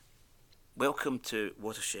Welcome to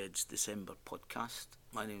Watershed's December podcast.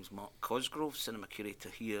 My name is Mark Cosgrove, cinema curator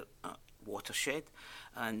here at Watershed,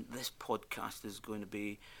 and this podcast is going to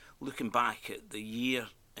be looking back at the year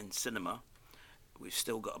in cinema. We've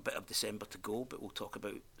still got a bit of December to go, but we'll talk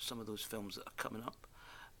about some of those films that are coming up.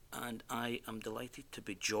 And I am delighted to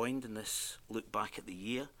be joined in this look back at the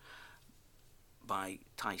year by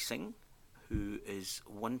Tai Singh, who is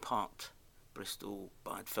one part Bristol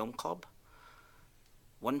Bad Film Club,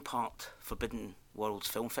 one part Forbidden Worlds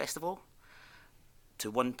Film Festival,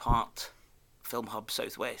 to one part Film Hub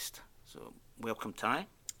Southwest. So welcome, Tai.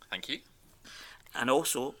 Thank you. And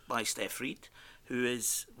also by Steph Reed, who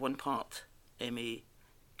is one part MA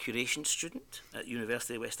curation student at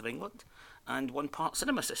University of West of England and one part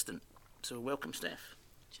cinema assistant. So welcome, Steph.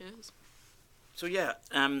 Cheers. So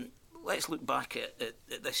let's look back at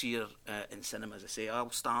this year in cinema. As I say,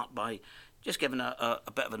 I'll start by just giving a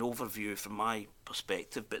bit of an overview from my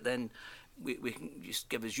perspective, but then we can just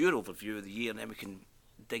give us your overview of the year, and then we can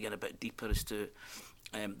dig in a bit deeper as to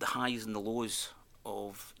the highs and the lows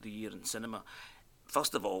of the year in cinema.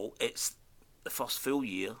 First of all, it's the first full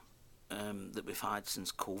year that we've had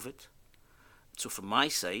since COVID. So from my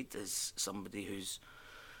side, as somebody who's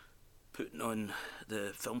putting on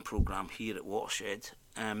the film programme here at Watershed,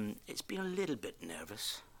 it's been a little bit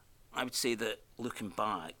nervous. I would say that looking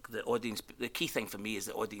back, the key thing for me is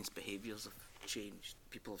that audience behaviours have changed.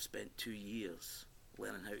 People have spent 2 years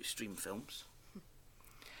learning how to stream films,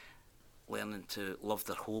 learning to love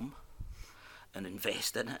their home and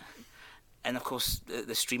invest in it. And of course,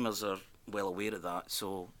 the streamers are well aware of that.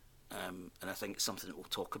 So, and I think it's something that we'll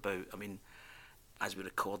talk about. I mean, as we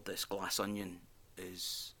record this, Glass Onion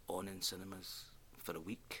is on in cinemas for a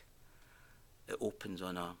week. It opens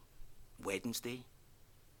on a Wednesday,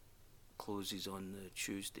 closes on the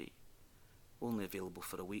Tuesday, only available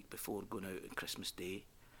for a week before going out on Christmas Day.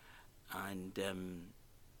 And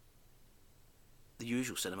the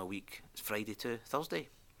usual cinema week is Friday to Thursday.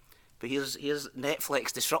 But here's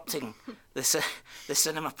Netflix disrupting the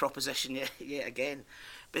cinema proposition yet again.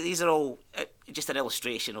 But these are all just an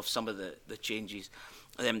illustration of some of the changes.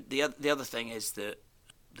 The other thing is that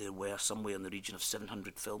there were somewhere in the region of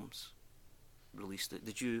 700 films released.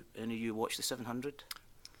 Did any of you watch the 700?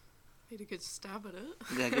 Made a good stab at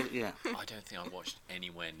it. Yeah. I don't think I watched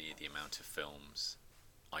anywhere near the amount of films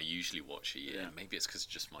I usually watch a year. Yeah. Maybe it's because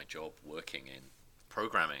just my job working in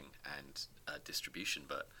programming and distribution,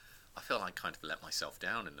 but I feel I kind of let myself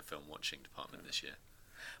down in the film watching department this year.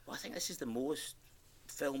 Well, I think this is the most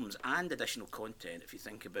films and additional content, if you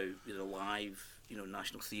think about the live,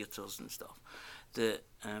 national theatres and stuff, that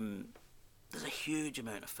there's a huge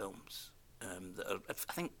amount of films that are,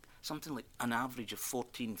 I think, something like an average of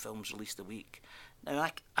 14 films released a week. Now,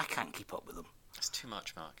 I can't keep up with them. It's too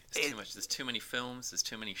much, Mark. It's too much. There's too many films. There's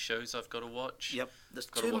too many shows I've got to watch. Yep.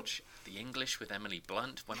 Got to watch The English with Emily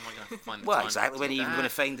Blunt. When am I going to find the Well, time exactly. to When do are you even that? going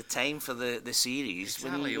to find the time for the series?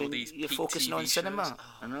 Exactly, all when these you're peak focusing TV on cinema. shows.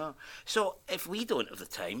 Oh. I know. So if we don't have the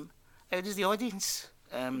time, how does the audience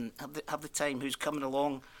have the time? Who's coming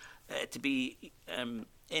along to be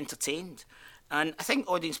entertained? And I think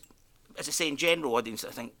audience, as I say, in general, audience,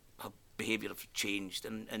 I think her behaviour have changed,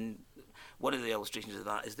 and one of the illustrations of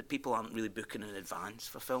that is that people aren't really booking in advance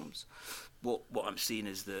for films. What I'm seeing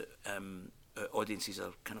is that audiences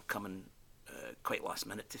are kind of coming quite last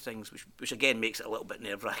minute to things, which again makes it a little bit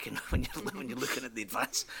nerve wracking when you're looking at the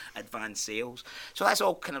advanced sales. So that's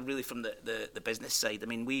all kind of really from the business side. I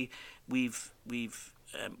mean, we budgeted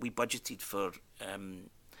for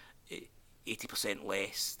 80%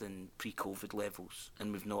 less than pre-COVID levels,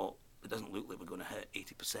 and we've not. It doesn't look like we're going to hit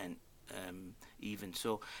 80%. Even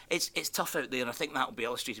so, it's tough out there, and I think that will be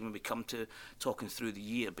illustrated when we come to talking through the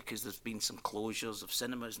year, because there's been some closures of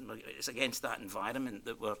cinemas, and it's against that environment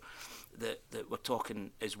that we're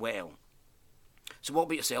talking as well. So, what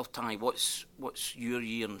about yourself, Tai? What's your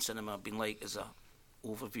year in cinema been like as a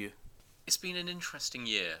overview? It's been an interesting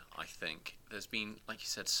year, I think. There's been, like you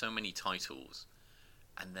said, so many titles,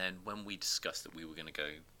 and then when we discussed that we were going to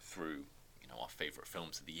go through, our favourite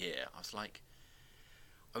films of the year, I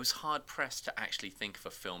was hard pressed to actually think of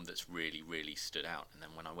a film that's really, really stood out. And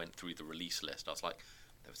then when I went through the release list, I was like,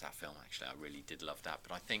 there was that film, actually, I really did love that.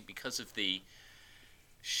 But I think because of the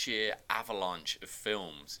sheer avalanche of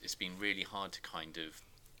films, it's been really hard to kind of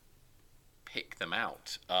pick them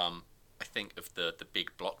out. I think of the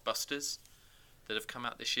big blockbusters that have come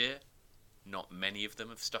out this year, not many of them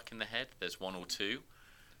have stuck in the head. There's one or two.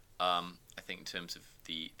 I think in terms of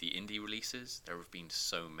the indie releases, there have been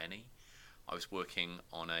so many. I was working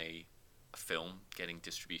on a film getting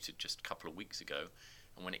distributed just a couple of weeks ago,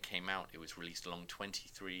 and when it came out, it was released along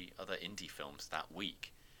 23 other indie films that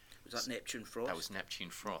week. Was that Neptune Frost? That was Neptune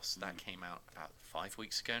Frost. That came out about 5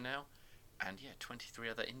 weeks ago now. And yeah, 23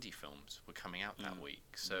 other indie films were coming out that week.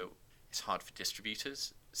 So it's hard for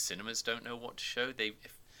distributors. Cinemas don't know what to show.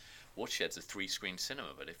 Watershed's a 3-screen cinema,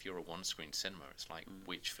 but if you're a 1-screen cinema, it's like,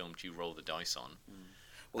 which film do you roll the dice on?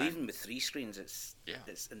 Well, even with 3 screens, it's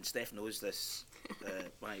and Steph knows this.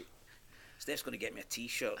 Steph's going to get me a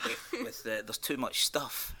T-shirt with there's too much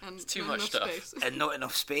stuff And It's too not much enough stuff. space. and not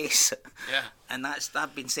enough space. Yeah. And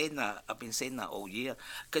I've been saying that all year,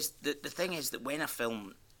 because the thing is that when a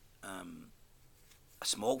film, a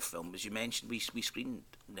small film, as you mentioned, we screened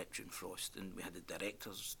Neptune Frost and we had the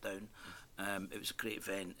directors down. It was a great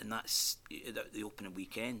event, and that's the opening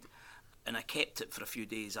weekend. And I kept it for a few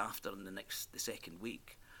days after in the second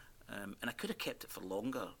week, and I could have kept it for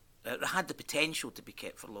longer. It had the potential to be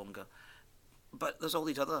kept for longer, but there's all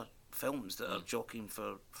these other films that are jockeying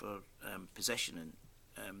for position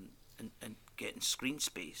and getting screen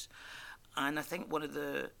space. And I think one of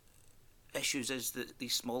the issues is that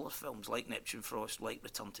these smaller films like Neptune Frost, like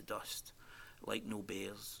Return to Dust, like No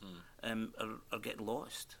Bears, are getting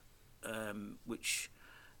lost, which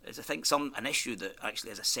is, I think, an issue that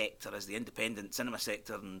actually as a sector, as the independent cinema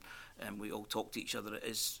sector, and we all talk to each other, it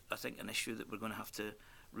is, I think, an issue that we're going to have to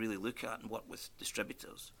really look at and work with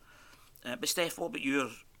distributors. But Steph, what about your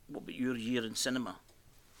year in cinema?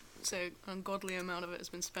 So ungodly amount of it has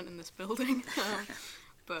been spent in this building.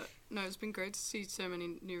 But no, it's been great to see so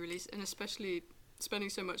many new releases, and especially spending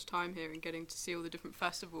so much time here and getting to see all the different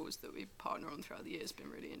festivals that we partner on throughout the year has been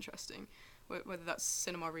really interesting. Whether that's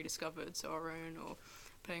Cinema Rediscovered, so our own, or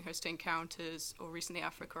playing Host Encounters, or recently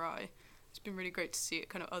Africa Eye. It's been really great to see it,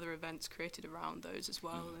 kind of other events created around those as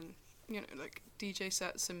well, and like DJ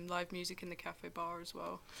sets and live music in the cafe bar as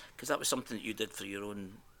well. Because that was something that you did for your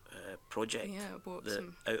own project. Yeah, I brought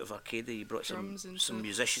some out of Arcadia. You brought some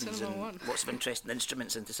musicians Cinema and One. lots of interesting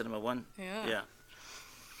instruments into Cinema One. Yeah.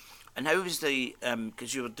 And how was the?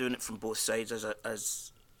 Because you were doing it from both sides as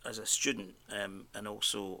a student and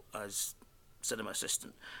also as cinema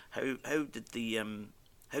assistant. How did the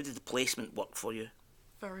placement work for you?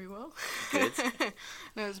 Very well. Good.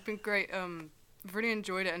 No, it's been great. I've really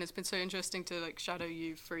enjoyed it, and it's been so interesting to like shadow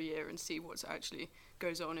you for a year and see what's actually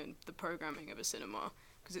goes on in the programming of a cinema,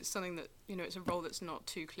 because it's something that it's a role that's not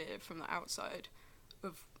too clear from the outside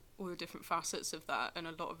of all the different facets of that, and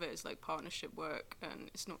a lot of it is like partnership work, and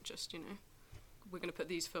it's not just we're going to put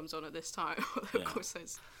these films on at this time. Of course,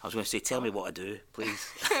 there's. I was going to say, tell me what I do, please.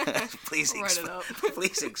 Please, Write it up.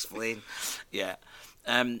 Please explain. Yeah,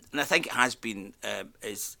 and I think it has been,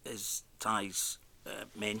 as Ty's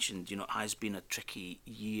mentioned, it has been a tricky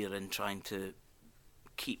year in trying to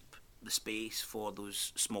keep the space for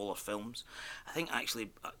those smaller films. I think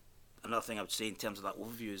actually another thing I would say in terms of that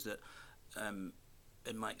overview is that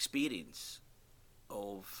in my experience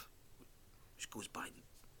which goes by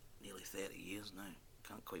nearly 30 years now,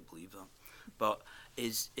 can't quite believe that, but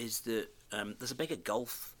is that there's a bigger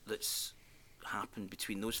gulf that's happened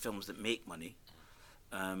between those films that make money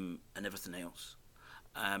and everything else.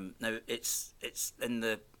 Now it's in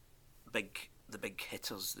the big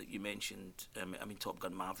hitters that you mentioned. I mean, Top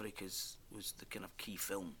Gun Maverick was the kind of key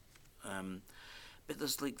film, but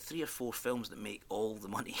there's like 3 or 4 films that make all the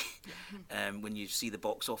money. When you see the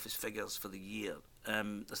box office figures for the year,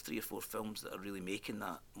 there's 3 or 4 films that are really making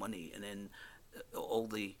that money, and then all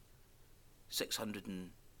the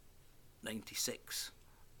 696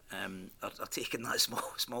 are taking that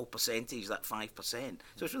small percentage, that 5%.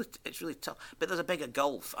 So it's really tough. But there's a bigger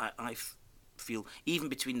gulf, I feel, even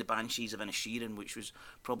between The Banshees of Inisherin, which was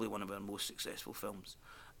probably one of our most successful films,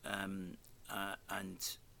 and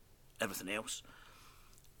everything else.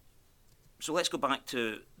 So let's go back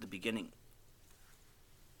to the beginning.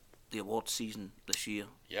 The awards season this year.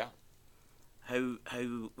 Yeah. How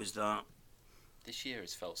was that? This year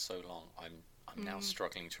has felt so long. I'm now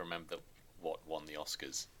struggling to remember what won the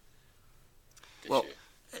Oscars this year.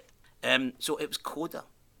 So it was Coda.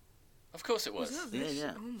 Of course it was. Was that this?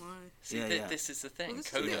 Yeah. Oh my. See, this is the thing. Well, this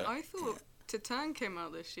is Coda. the thing. I thought Titan came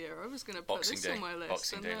out this year. I was going to put Boxing this Day. on my list.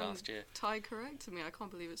 Boxing and Day then last year. Ty corrected me. I can't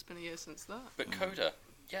believe it's been a year since that. But Coda,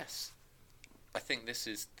 yes. I think this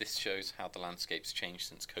shows how the landscape's changed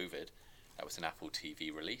since COVID. That was an Apple TV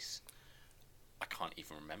release. I can't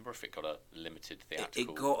even remember if it got a limited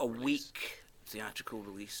theatrical It got a release. week theatrical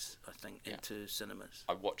release, I think, into cinemas.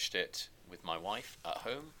 I watched it with my wife at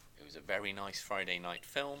home. It was a very nice Friday night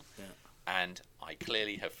film. Yeah. And I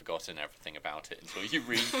clearly have forgotten everything about it until you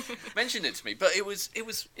mentioned it to me. But it was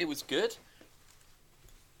good.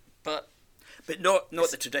 But not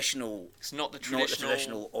the traditional. it's not the Not the traditional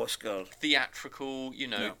traditional Oscar. theatrical.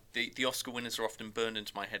 No. The Oscar winners are often burned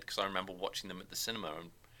into my head because I remember watching them at the cinema,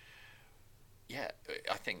 and yeah,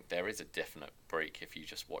 I think there is a definite break if you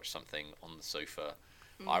just watch something on the sofa.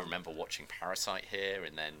 I remember watching Parasite here,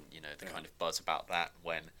 and then the kind of buzz about that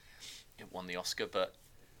when it won the Oscar. But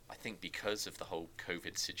I think because of the whole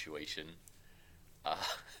COVID situation,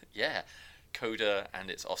 yeah, Coda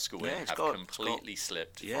and its Oscar win have completely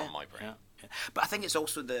slipped from my brain. Yeah. But I think it's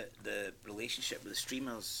also the relationship with the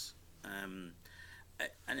streamers, and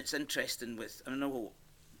it's interesting with. I know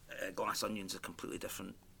Glass Onion's a completely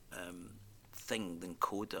different thing than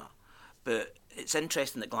Coda, but it's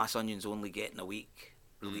interesting that Glass Onion's only getting a week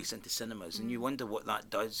release into cinemas, and you wonder what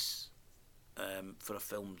that does for a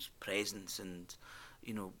film's presence and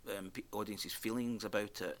audiences' feelings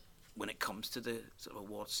about it when it comes to the sort of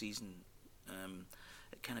award season.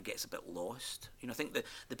 It kind of gets a bit lost. I think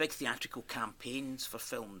the big theatrical campaigns for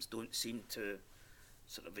films don't seem to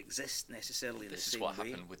sort of exist necessarily in the same way. This is what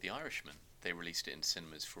happened with The Irishman. They released it in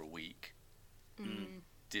cinemas for a week.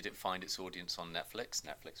 Did it find its audience on Netflix?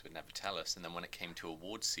 Netflix would never tell us. And then when it came to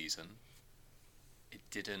awards season, it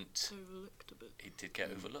didn't. Overlooked a bit. It did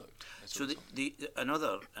get overlooked. So the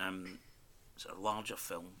another sort of larger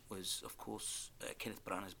film was, of course, Kenneth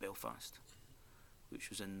Branagh's Belfast, which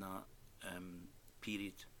was in that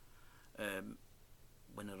period,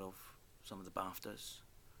 winner of some of the BAFTAs.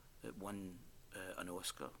 It won an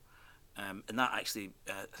Oscar. And that actually,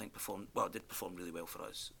 I think, did perform really well for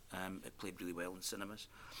us. It played really well in cinemas.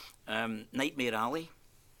 Nightmare Alley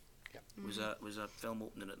was a film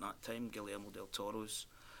opening at that time, Guillermo del Toro's.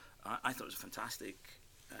 I thought it was a fantastic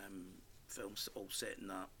film, all set in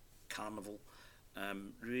that carnival. I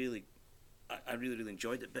really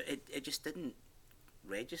enjoyed it, but it just didn't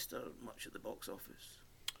register much at the box office.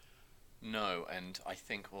 No, and I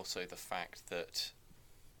think also the fact that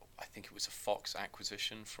I think it was a Fox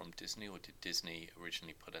acquisition from Disney, or did Disney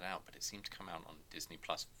originally put it out? But it seemed to come out on Disney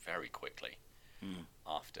Plus very quickly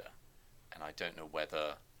after. And I don't know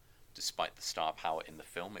whether, despite the star power in the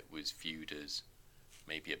film, it was viewed as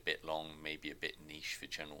maybe a bit long, maybe a bit niche for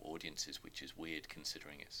general audiences, which is weird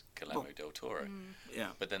considering it's Guillermo del Toro. Yeah.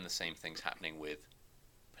 But then the same thing's happening with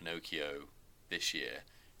Pinocchio this year.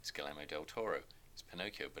 It's Guillermo del Toro. It's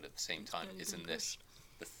Pinocchio, but at the same time, isn't this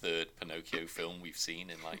the third Pinocchio film we've seen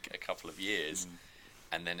in like a couple of years?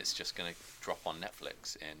 And then it's just going to drop on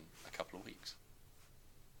Netflix in a couple of weeks.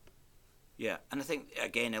 Yeah, and I think,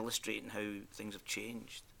 again, illustrating how things have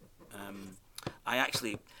changed. I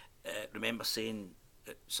actually remember saying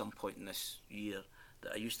at some point in this year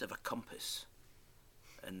that I used to have a compass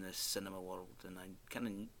in the cinema world, and I kind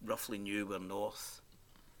of roughly knew where north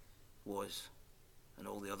was and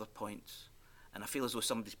all the other points. And I feel as though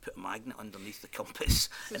somebody's put a magnet underneath the compass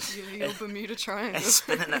and your Bermuda Triangle,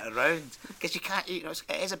 spinning it around. Because you can't, it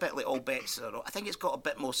is a bit like all bets are off. I think it's got a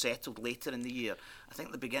bit more settled later in the year. I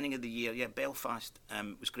think the beginning of the year, Belfast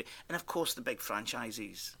was great. And of course the big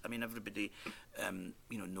franchises. I mean, everybody,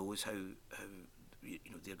 knows how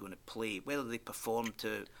they're going to play. Whether they perform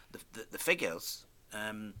to the figures,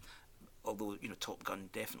 although Top Gun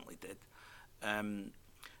definitely did.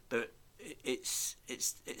 But it's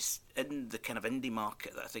in the kind of indie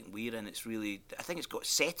market that I think we're in. I think it's got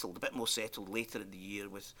settled, a bit more settled later in the year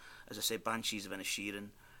with, as I said, Banshees of Inisherin,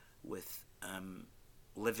 with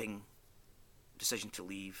Living, Decision to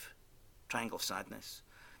Leave, Triangle of Sadness.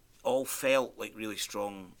 All felt like really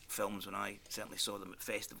strong films when I certainly saw them at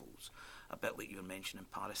festivals. A bit like you were mentioning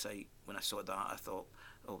Parasite. When I saw that, I thought,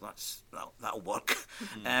 oh, that'll work.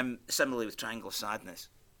 Similarly with Triangle of Sadness,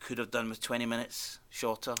 could have done with 20 minutes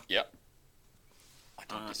shorter. Yep. I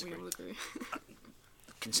don't disagree. We will agree.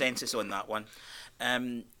 Consensus on that one.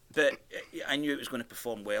 But I knew it was going to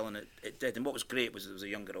perform well, and it did. And what was great was there was a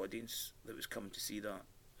younger audience that was coming to see that,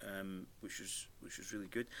 which was really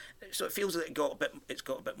good. So it feels that it's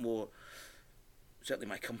got a bit more. Certainly,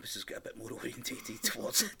 my compass has got a bit more orientated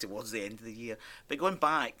towards the end of the year. But going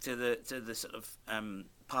back to the sort of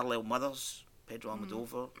Parallel Mothers, Pedro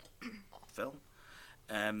Almodovar film.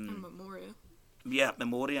 And Memoria. Yeah,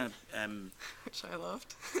 Memoria. Which I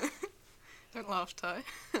loved. Don't laugh, Ty.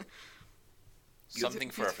 Something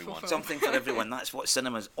for everyone. Something for everyone. That's what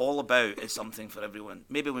cinema's all about, is something for everyone.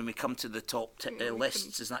 Maybe when we come to the top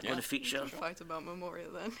lists, is that going to feature? Fight about Memoria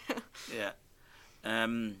then. Yeah.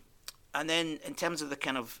 And then in terms of the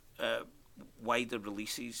kind of wider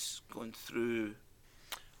releases going through...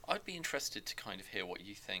 I'd be interested to kind of hear what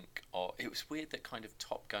you think. It was weird that kind of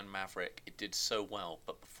Top Gun Maverick, it did so well,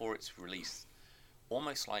 but before its release,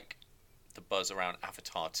 almost like the buzz around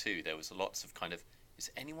Avatar 2, there was lots of kind of, is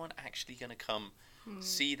anyone actually going to come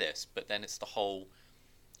see this? But then it's the whole,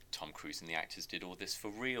 Tom Cruise and the actors did all this for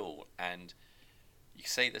real. And you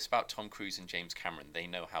say this about Tom Cruise and James Cameron, they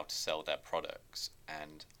know how to sell their products.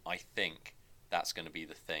 And I think that's going to be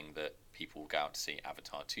the thing that people will go out to see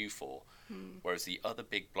Avatar 2 for. Whereas the other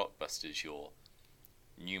big blockbusters, your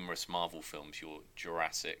numerous Marvel films, your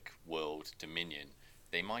Jurassic World, Dominion,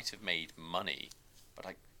 they might have made money, but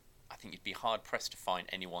I think you'd be hard pressed to find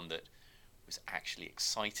anyone that was actually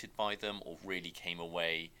excited by them or really came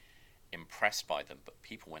away impressed by them. But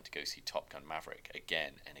people went to go see Top Gun Maverick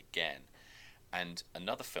again and again. And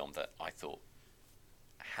another film that I thought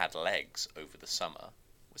had legs over the summer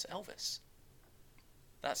was Elvis.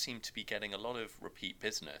 That seemed to be getting a lot of repeat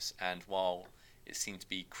business, and while it seemed to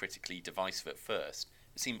be critically divisive at first,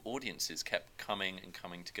 it seemed audiences kept coming and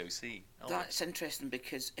coming to go see Elvis. That's interesting,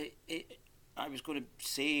 because I was going to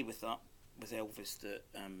say with Elvis that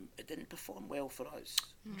it didn't perform well for us.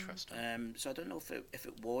 Interesting. So I don't know if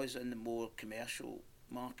it was in the more commercial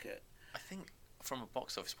market. I think from a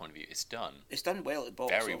box office point of view, it's done well at the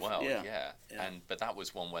box very office. well. Yeah. But that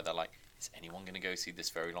was one where they're like, is anyone going to go see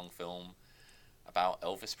this very long film about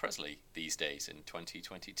Elvis Presley these days in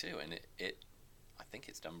 2022? And I think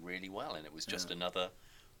it's done really well, and it was just another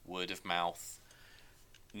word of mouth,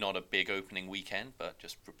 not a big opening weekend, but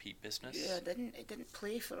just repeat business. Yeah, it didn't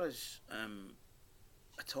play for us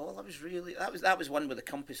at all. I was really that was one where the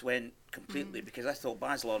compass went completely, because I thought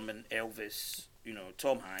Baz Luhrmann, Elvis,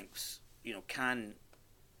 Tom Hanks, Cannes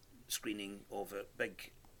screening of it,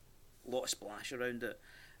 big lot of splash around it.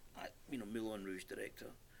 Moulin Rouge director.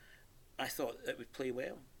 I thought it would play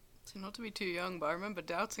well. So not to be too young, but I remember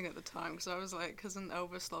doubting at the time, because I was like, hasn't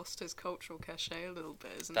Elvis lost his cultural cachet a little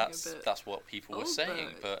bit? Isn't he a bit that's what people were saying,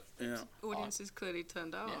 but audiences clearly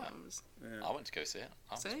turned out. I went to go see it.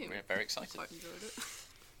 I was very excited. I quite enjoyed it.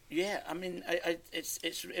 Yeah, I mean,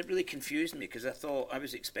 it really confused me, because I thought I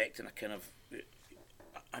was expecting a kind of.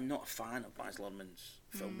 I'm not a fan of Baz Luhrmann's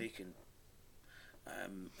filmmaking.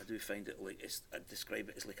 I do find it I describe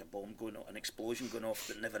it as like a bomb going off, an explosion going off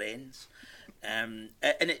that never ends, and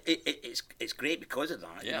it's great because of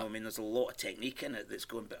that. Yeah. I mean, there's a lot of technique in it that's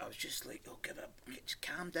going, but I was just like, just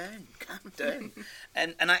calm down,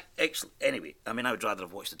 and I actually, anyway, I mean, I would rather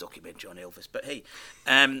have watched the documentary on Elvis, but hey,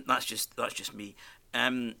 that's just me.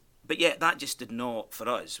 But yeah, that just did not for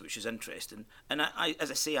us, which is interesting. And I as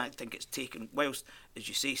I say, I think it's taken, whilst, as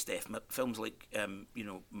you say, Steph, films like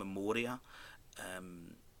Memoria.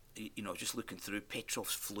 Just looking through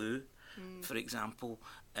Petrov's Flu, for example,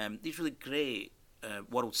 these really great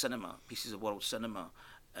pieces of world cinema.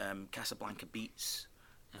 Casablanca Beats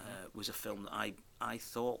was a film that I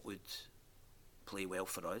thought would play well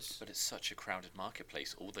for us. But it's such a crowded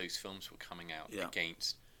marketplace. All those films were coming out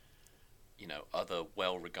against, other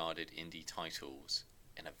well-regarded indie titles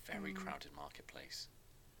in a very crowded marketplace.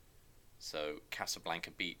 So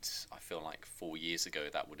Casablanca Beats, I feel like 4 years ago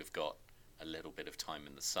that would have got a little bit of time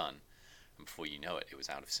in the sun, and before you know it, it was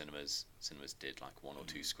out of cinemas. Cinemas did like one or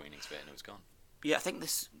two screenings of it, and it was gone. Yeah, I think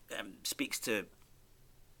this speaks to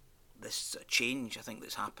this change, I think,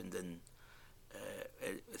 that's happened in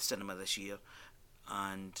cinema this year,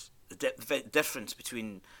 and the difference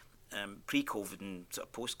between pre-COVID and sort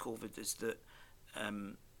of post-COVID is that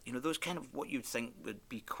those kind of what you'd think would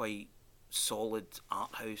be quite solid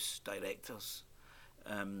art house directors,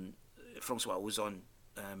 Francois Ozon.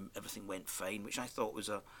 Everything Went Fine, which I thought was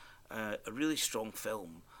a really strong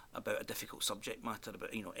film about a difficult subject matter,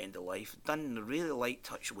 about end of life, done in a really light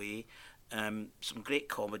touch way, some great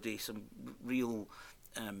comedy, some real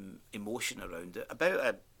emotion around it, about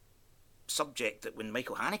a subject that when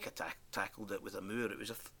Michael Haneke tackled it with Amour, it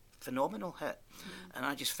was a phenomenal hit. And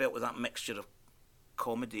I just felt with that mixture of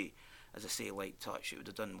comedy, as I say, light touch, it would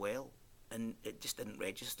have done well, and it just didn't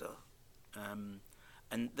register.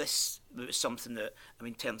 And this was something that,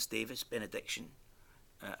 Terence Davis, Benediction,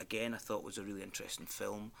 again, I thought was a really interesting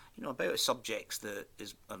film. About subjects that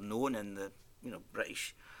are known in the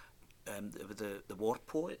British, the war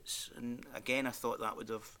poets, and again, I thought that would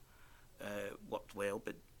have worked well,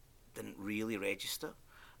 but didn't really register.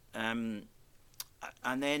 And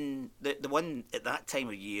then the one at that time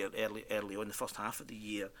of year, early on, the first half of the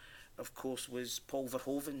year, of course, was Paul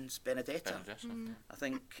Verhoeven's Benedetta. I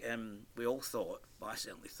think we all thought, well, I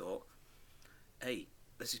certainly thought, hey,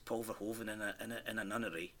 this is Paul Verhoeven in a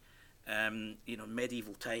nunnery,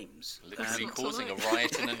 medieval times. Literally causing a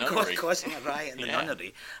riot in a nunnery. Causing a riot in the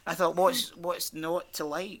nunnery. I thought, what's not to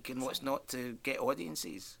like and what's not to get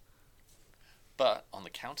audiences? But on the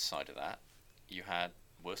counter side of that, you had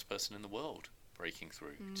Worst Person in the World breaking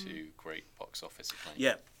through to great box office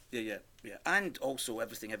acclaim. Yeah, and also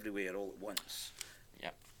Everything Everywhere All at Once. Yeah.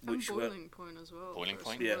 And Boiling Point as well. Boiling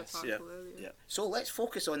Point. Yeah. So let's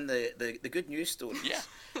focus on the good news stories. Yeah.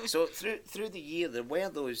 So through the year, there were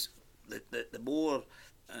those the more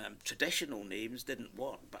traditional names didn't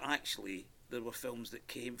work, but actually there were films that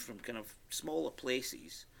came from kind of smaller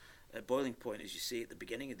places. Boiling Point, as you say, at the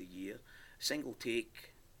beginning of the year, single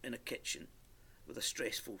take in a kitchen with a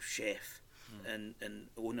stressful chef and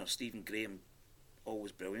owner Stephen Graham,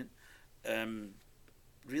 always brilliant,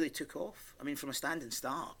 really took off. I mean, from a standing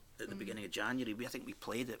start at the beginning of January, I think we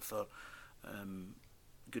played it for a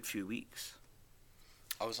good few weeks.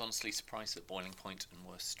 I was honestly surprised that Boiling Point and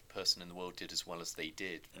Worst Person in the World did as well as they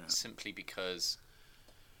did, simply because,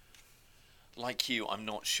 like you, I'm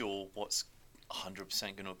not sure what's 100%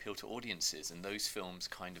 going to appeal to audiences, and those films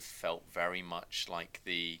kind of felt very much like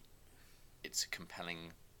it's a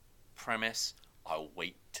compelling premise, I'll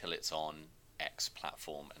wait till it's on X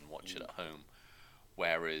platform and watch it at home,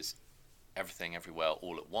 whereas Everything Everywhere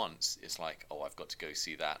All at Once is like, oh, I've got to go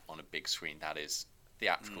see that on a big screen, that is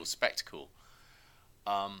theatrical spectacle.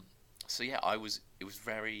 So yeah, it was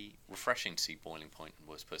very refreshing to see Boiling Point and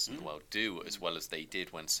Worst Person in the World do as well as they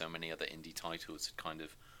did when so many other indie titles had kind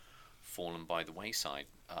of fallen by the wayside.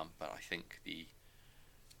 But I think the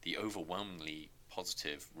overwhelmingly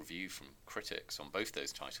positive review from critics on both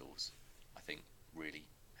those titles, I think, really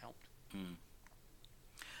helped.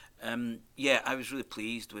 Yeah, I was really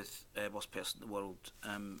pleased with Worst Person in the World,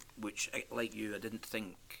 which, like you, I didn't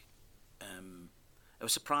think. I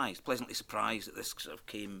was pleasantly surprised that this sort of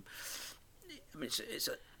came. I mean,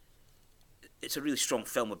 it's a really strong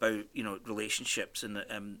film about, you know, relationships and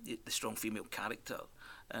the strong female character,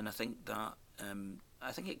 and I think that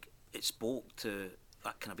it spoke to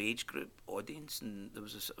that kind of age group audience, and there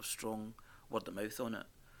was a sort of strong word of mouth on it.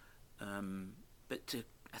 But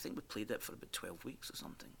I think we played it for about 12 weeks or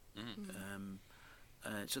something.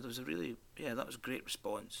 So there was that was a great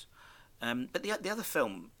response. But the other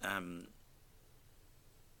film.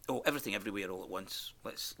 Everything Everywhere All at Once.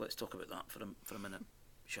 Let's talk about that for a minute,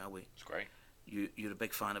 shall we? It's great. You're a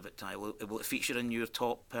big fan of it, Ty. Will it feature in your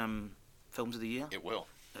top films of the year? It will.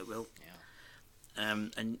 It will. Yeah.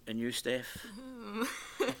 And you, Steph?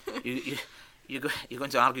 You're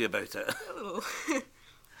going to argue about it. A little.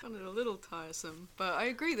 Found it a little tiresome, but I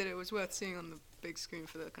agree that it was worth seeing on the big screen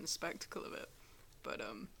for the kind of spectacle of it. But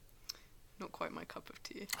not quite my cup of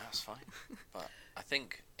tea. That's fine. But I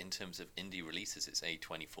think in terms of indie releases, it's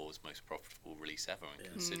A24's most profitable release ever,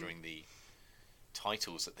 and considering the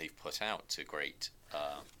titles that they've put out to great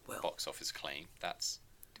box office acclaim, that's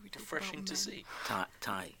refreshing to see.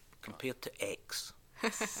 Ty, compared to X,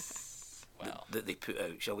 well, that they put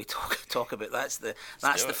out, shall we talk about that's the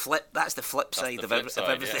flip side of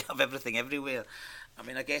Everything Everywhere. I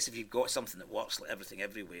mean, I guess if you've got something that works like Everything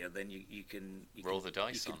Everywhere, then you can roll the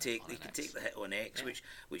dice. You can take the hit on X,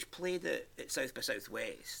 which played at South by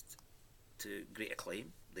Southwest to great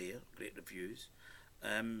acclaim there, great reviews.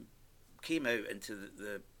 Came out into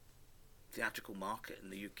the theatrical market in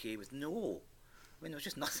the UK with there was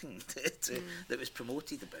just nothing that was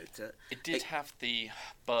promoted about it. It did have the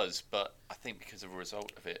buzz, but I think because of a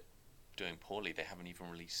result of it doing poorly, they haven't even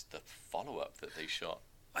released the follow-up that they shot.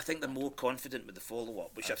 I think they're more confident with the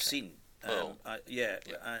follow-up, which I've seen. And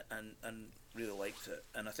really liked it.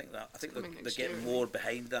 And I think they're getting more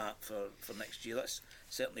behind that for next year. That's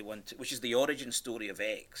certainly one, which is the origin story of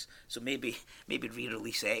X. So maybe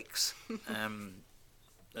re-release X.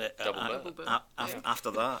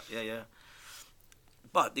 After that, yeah.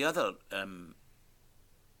 But the other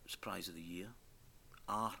surprise of the year,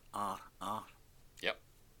 RRR. Yep.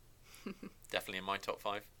 Definitely in my top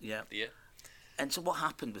 5 of the year. And so what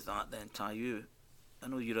happened with that then, Ty? I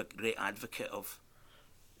know you're a great advocate of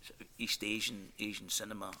East Asian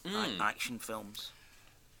cinema, action films.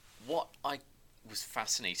 What I was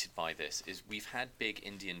fascinated by this is we've had big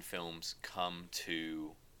Indian films come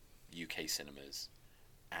to UK cinemas,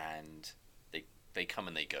 and they come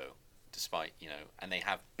and they go, despite, and they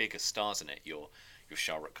have bigger stars in it. Your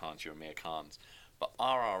Shah Rukh Khans, your Amir Khans, but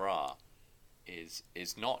RRR is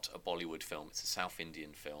not a Bollywood film. It's a South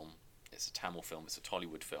Indian film. It's a Tamil film. It's a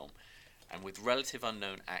Tollywood film, and with relative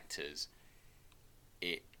unknown actors,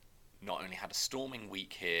 it not only had a storming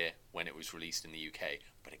week here when it was released in the UK,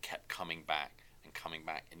 but it kept coming back,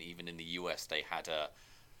 and even in the US they had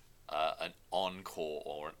an encore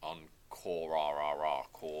or an encore RRR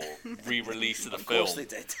re-release of the film. Of course they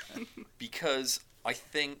did. Because I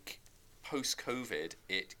think post-COVID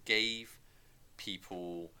it gave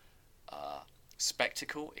people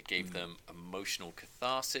spectacle, it gave them emotional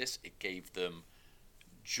catharsis, it gave them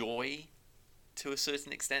joy to a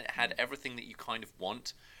certain extent. It had everything that you kind of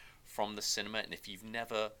want from the cinema, and if you've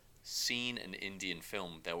never seen an Indian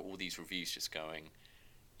film, there were all these reviews just going,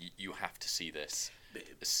 you have to see this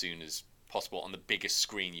as soon as possible on the biggest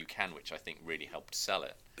screen you can, which I think really helped sell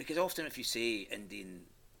it. Because often if you say Indian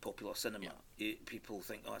popular cinema. Yeah. People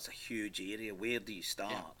think, oh, it's a huge area. Where do you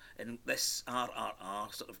start? Yeah. And this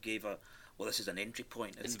RRR sort of gave this is an entry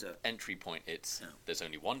point, It's isn't an it? entry point. There's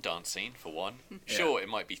only one dance scene for one. Yeah. Sure, it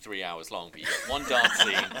might be 3 hours long, but you get one dance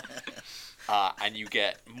scene, and you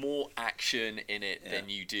get more action in it than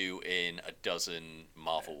you do in a dozen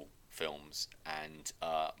Marvel films, and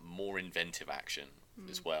more inventive action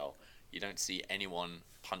as well. You don't see anyone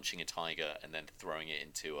punching a tiger and then throwing it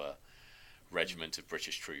into a regiment of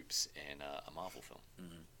British troops in a Marvel film.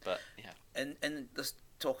 But yeah, And there's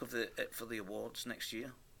talk of it for the awards next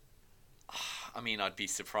year. I mean, I'd be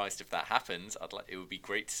surprised if that happens. It would be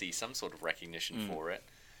great to see some sort of recognition for it,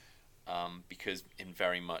 because in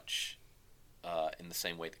very much in the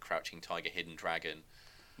same way that Crouching Tiger, Hidden Dragon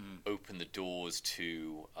opened the doors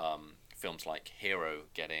to films like Hero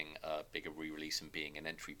getting a bigger re-release and being an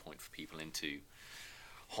entry point for people into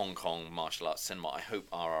Hong Kong martial arts cinema. I hope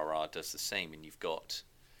RRR does the same, and you've got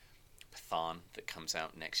Pathan that comes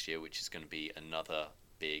out next year, which is going to be another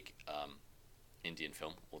big Indian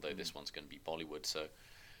film, although this one's going to be Bollywood, so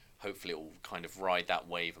hopefully it will kind of ride that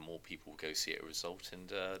wave and more people will go see it as a result,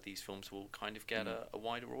 and these films will kind of get a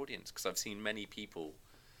wider audience, because I've seen many people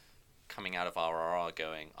coming out of RRR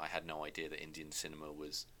going, I had no idea that Indian cinema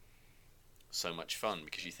was so much fun,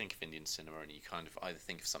 because you think of Indian cinema and you kind of either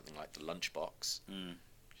think of something like The Lunchbox,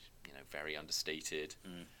 you know, very understated,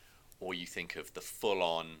 or you think of the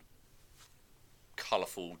full-on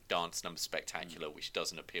colourful dance number spectacular, which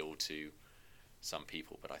doesn't appeal to some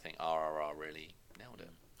people, but I think RRR really nailed it.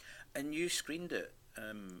 And you screened it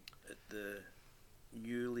at the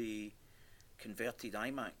newly converted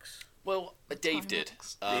IMAX. Well, Dave did.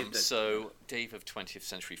 IMAX. Dave did. So Dave of 20th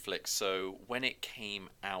Century Flicks. So when it came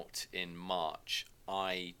out in March,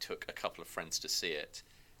 I took a couple of friends to see it,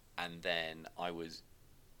 and then I was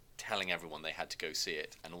telling everyone they had to go see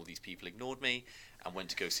it, and all these people ignored me and went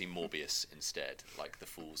to go see Morbius instead, like the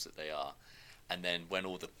fools that they are. And then when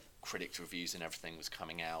all the critics' reviews and everything was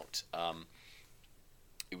coming out,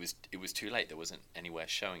 it was too late. There wasn't anywhere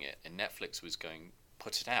showing it, and Netflix was going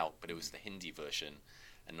put it out, but it was the Hindi version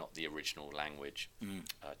and not the original language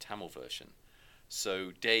Tamil version.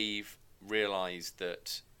 So Dave realised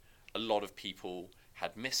that a lot of people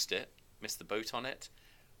had missed the boat on it,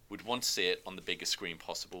 would want to see it on the biggest screen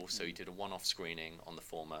possible. So he did a one-off screening on the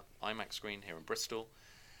former IMAX screen here in Bristol,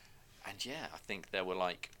 and yeah, I think there were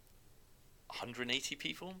like 180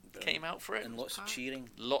 people came out for it. And lots of cheering.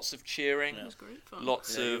 Lots of cheering. It was great fun.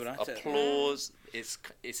 Lots Yeah, you of were at it. applause.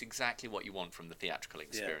 It's exactly what you want from the theatrical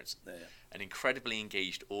experience. Yeah. An incredibly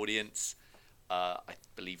engaged audience. I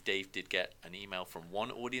believe Dave did get an email from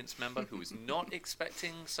one audience member who was not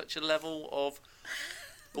expecting such a level of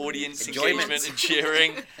audience Enjoyment. engagement and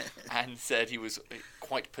cheering, and said he was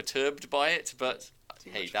quite perturbed by it. But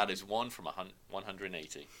hey, that is one from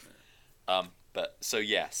 180. But so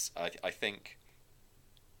yes, I think,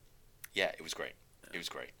 yeah, it was great. It was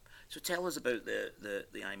great. So tell us about the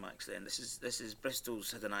IMAX then. This is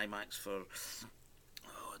Bristol's had an IMAX for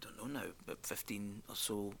I don't know now, about 15 or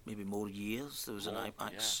so, maybe more years. There was an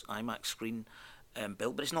IMAX screen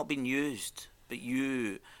built, but it's not been used. But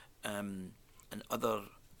you and other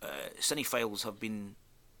cinephiles have been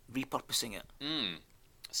repurposing it.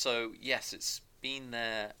 So yes, it's been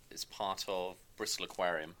there as part of Bristol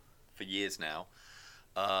Aquarium for years now,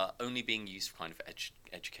 only being used for kind of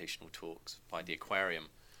educational talks by the aquarium,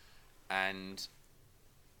 and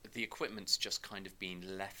the equipment's just kind of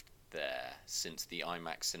been left there since the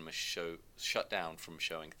IMAX cinema shut down from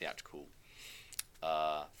showing theatrical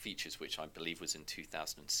features, which I believe was in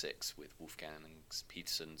 2006 with Wolfgang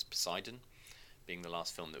Petersen's Poseidon being the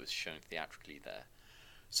last film that was shown theatrically there.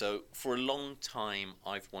 So for a long time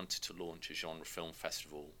I've wanted to launch a genre film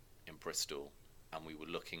festival in Bristol, and we were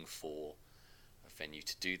looking for a venue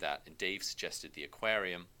to do that, and Dave suggested the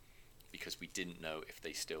aquarium because we didn't know if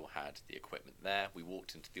they still had the equipment there. We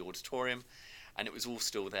walked into the auditorium and it was all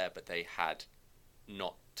still there, but they had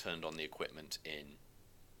not turned on the equipment in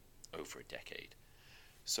over a decade.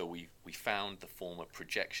 So we found the former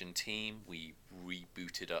projection team, we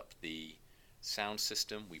rebooted up the sound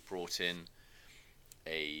system, we brought in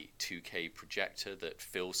a 2K projector that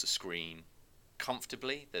fills the screen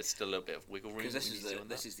comfortably. There's still a little bit of wiggle room. Because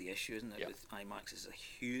this is the issue, isn't it? Yep. With IMAX, it's a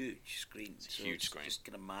huge screen. It's a huge screen. Just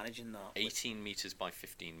kind of managing that. 18 meters by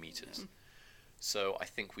 15 meters. So I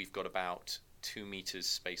think we've got about 2 meters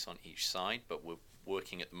space on each side, but we're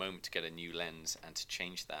working at the moment to get a new lens and to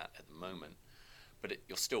change that at the moment. But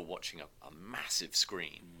you're still watching a massive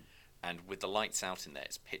screen, and with the lights out in there,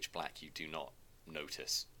 it's pitch black. You do not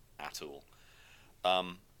notice at all.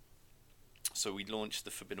 So we launched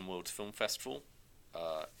the Forbidden World Film Festival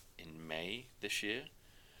in May this year.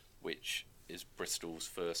 which is Bristol's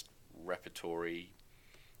first repertory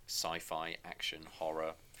sci-fi, action,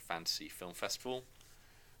 horror, fantasy film festival.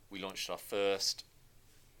 We launched our first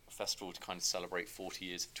festival to kind of celebrate 40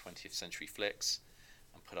 years of 20th century flicks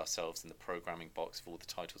and put ourselves in the programming box of all the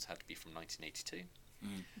titles had to be from 1982.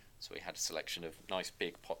 So we had a selection of nice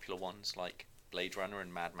big popular ones like Blade Runner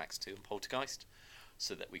and Mad Max 2 and Poltergeist,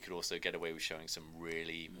 so that we could also get away with showing some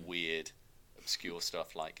really weird, obscure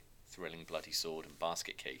stuff like Thrilling Bloody Sword and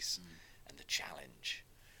Basket Case and The Challenge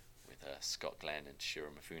with Scott Glenn and Shiro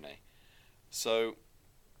Mifune. So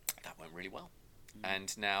that went really well.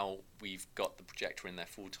 And now we've got the projector in there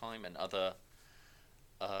full time, and other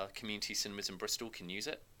community cinemas in Bristol can use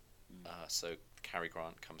it. So Cary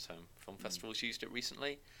Grant Comes Home Film Festival's used it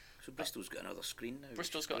recently. So Bristol's got another screen now.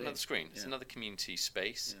 Bristol's got another screen. It's another community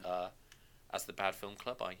space. As the Bad Film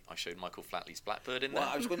Club, I showed Michael Flatley's Blackbird in there.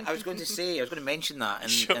 Well, I was going to mention that,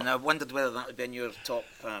 and, Sure. and I wondered whether that would be in your top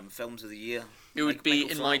films of the year. It would be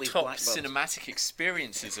Michael in my Flatley's top Blackbird. cinematic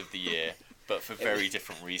experiences of the year, but for very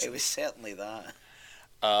different reasons. It was certainly that.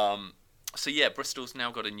 So yeah, Bristol's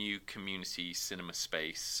now got a new community cinema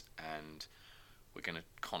space, and we're going to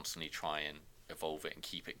constantly try and evolve it and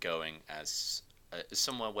keep it going as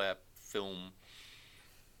somewhere where film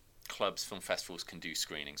clubs, film festivals can do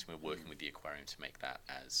screenings. We're working with the aquarium to make that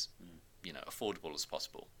as affordable as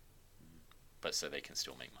possible, but so they can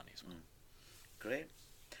still make money as well. Great.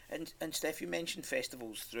 And Steph, you mentioned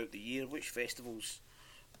festivals throughout the year. Which festivals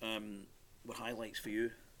were highlights for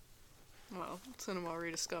you? Well, Cinema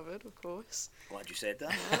Rediscovered, of course. Glad you said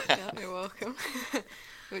that. Yeah, you're welcome.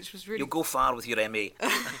 Which was really... You'll go far with your MA.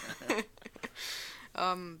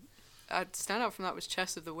 I'd stand out from that was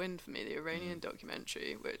Chess of the Wind for me, the Iranian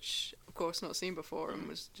documentary, which, of course, not seen before and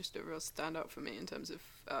was just a real standout for me in terms of...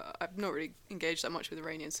 I've not really engaged that much with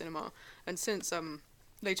Iranian cinema. And since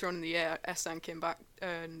later on in the year, Ehsan came back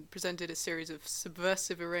and presented a series of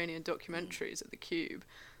subversive Iranian documentaries at the Cube,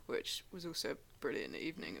 which was also a brilliant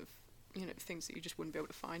evening of things that you just wouldn't be able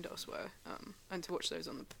to find elsewhere. And to watch those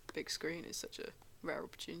on the big screen is such a rare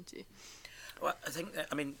opportunity. Well, I think,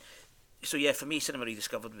 so yeah, for me, Cinema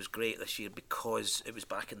Rediscovered was great this year because it was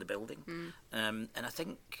back in the building. And I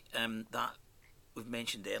think that we've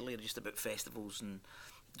mentioned earlier just about festivals and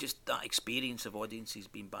just that experience of audiences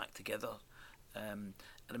being back together.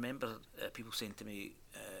 I remember people saying to me,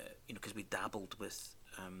 because we dabbled with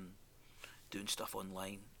doing stuff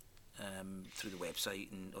online through the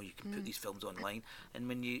website, and you can put these films online. And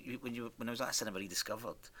when I was at Cinema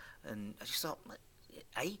Rediscovered, and I just thought,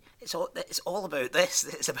 it's all about this.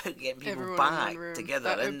 It's about getting people Everyone back in one room.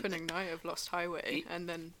 together. That and opening night of Lost Highway, and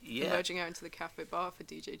then emerging out into the cafe bar for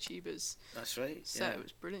DJ Chiba's that's right. set. It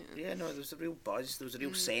was brilliant. Yeah, no, there was a real buzz. There was a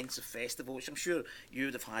real sense of festival, which I'm sure you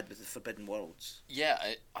would have had with the Forbidden Worlds. Yeah,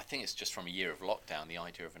 I think it's just from a year of lockdown, the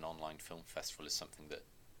idea of an online film festival is something that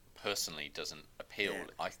personally doesn't appeal. Yeah.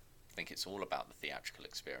 I think it's all about the theatrical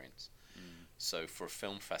experience. So for a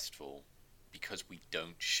film festival, because we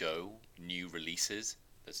don't show new releases,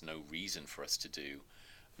 there's no reason for us to do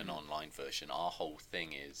an online version. Our whole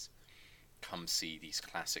thing is come see these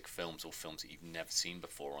classic films or films that you've never seen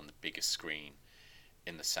before on the biggest screen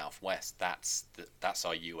in the Southwest. That's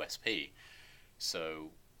our USP.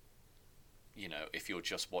 So, if you're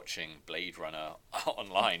just watching Blade Runner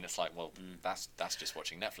online, it's like, well, that's just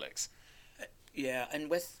watching Netflix. Yeah, and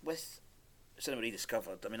with Cinema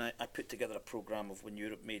Rediscovered, I mean, I put together a programme of When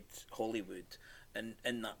Europe Made Hollywood, and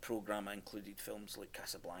in that programme I included films like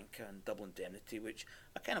Casablanca and Double Indemnity, which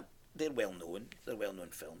are they're well known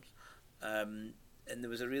films, and there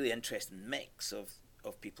was a really interesting mix of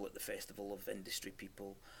people at the festival, of industry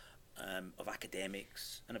people, of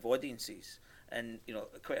academics and of audiences, and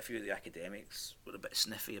quite a few of the academics were a bit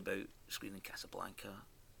sniffy about screening Casablanca,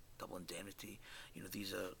 Double Indemnity.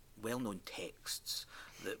 These are well-known texts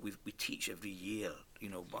that we teach every year.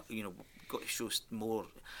 But got to show more.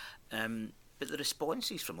 But the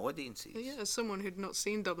responses from audiences. Yeah, as someone who'd not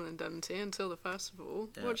seen Double Indemnity until the festival,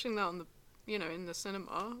 watching that on the in the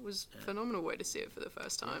cinema was a phenomenal way to see it for the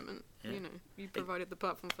first time, and you provided the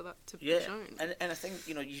platform for that to be shown. And I think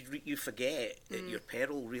you forget at your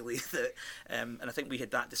peril really that, and I think we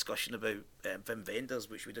had that discussion about Wim Wenders,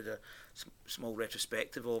 which we did a small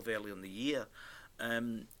retrospective of earlier in the year,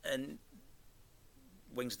 and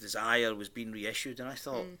Wings of Desire was being reissued, and I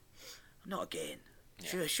thought, not again.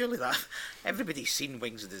 Yeah. Surely that everybody's seen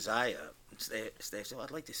Wings of Desire. Steph said,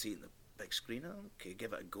 I'd like to see it in the big screen. Okay,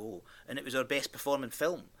 give it a go. And it was our best performing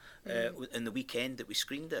film in the weekend that we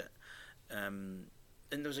screened it. And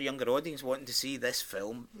there was a younger audience wanting to see this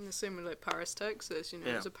film. And the same with Paris, Texas. It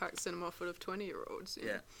was a packed cinema full of 20-year-olds.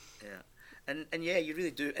 Yeah. And yeah, you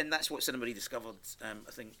really do, and that's what Cinema Rediscovered.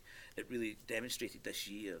 I think it really demonstrated this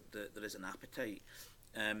year that there is an appetite.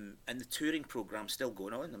 And the touring programme's still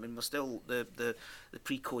going on. I mean, we're still the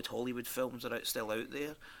pre-code Hollywood films are still out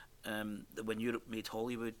there. The When Europe Made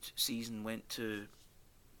Hollywood season went to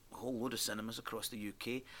a whole load of cinemas across the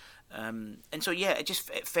UK, and so yeah,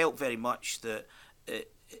 it felt very much that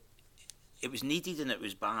it was needed and it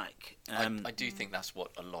was back. I do think that's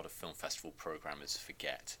what a lot of film festival programmers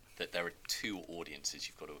forget, that there are two audiences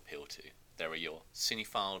you've got to appeal to. There are your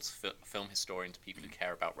cinephiles, film historians, people who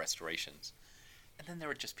care about restorations, and then there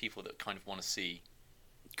are just people that kind of want to see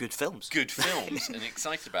good films and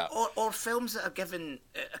excited about, or films that are given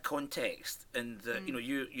a context, and that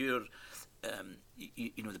you're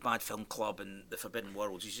the Bad Film Club and the Forbidden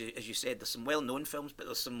Worlds. As you said, there's some well-known films, but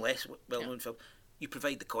there's some less well-known films. You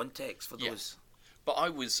provide the context for those. But I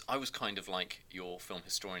was kind of like your film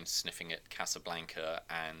historian sniffing at Casablanca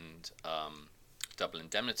and Double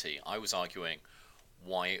Indemnity. I was arguing,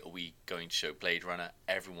 why are we going to show Blade Runner?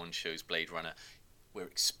 Everyone shows Blade Runner. We're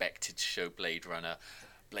expected to show Blade Runner,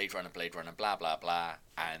 blah, blah, blah.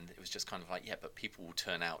 And it was just kind of like, yeah, but people will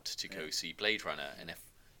turn out to go see Blade Runner. And if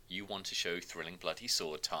you want to show thrilling bloody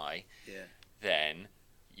sword tie, then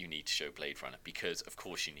you need to show Blade Runner, because of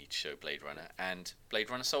course you need to show Blade Runner, and Blade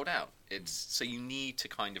Runner sold out. So you need to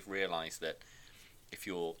kind of realise that if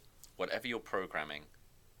whatever you're programming,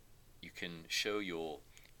 you can show your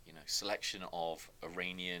selection of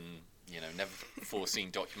Iranian never before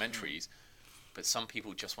seen documentaries, but some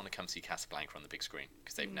people just want to come see Casablanca on the big screen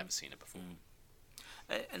because they've never seen it before.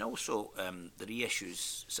 And also the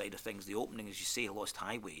reissues side of things, the opening, as you say, Lost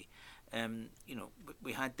Highway.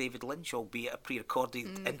 We had David Lynch, albeit a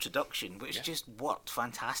pre-recorded introduction, which just worked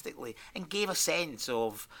fantastically and gave a sense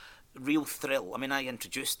of real thrill. I mean, I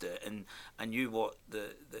introduced it and I knew what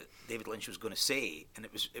the David Lynch was going to say, and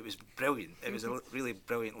it was brilliant. It was a really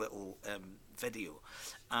brilliant little video,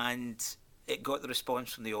 and it got the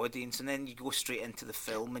response from the audience. And then you go straight into the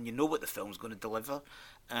film, and you know what the film's going to deliver.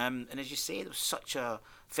 And as you say, there was such a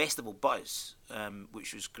festival buzz,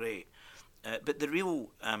 which was great. But the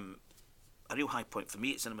a real high point for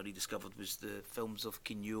me at Cinema Rediscovered was the films of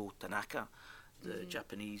Kinuyo Tanaka, the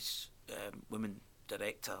Japanese woman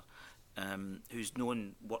director, who's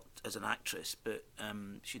worked as an actress, but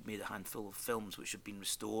she'd made a handful of films which have been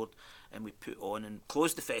restored, and we put on and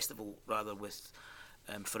closed the festival rather with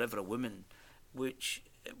Forever a Woman, which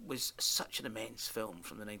was such an immense film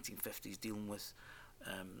from the 1950s, dealing with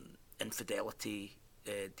infidelity,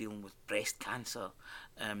 dealing with breast cancer,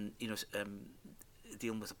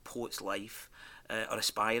 dealing with a poet's life, or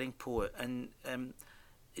aspiring poet, and an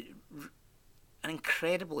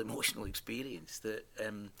incredible emotional experience that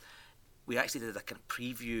we actually did a kind of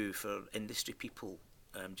preview for industry people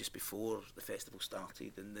just before the festival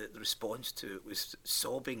started, and the response to it was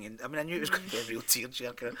sobbing. And I mean, I knew it was going to be a real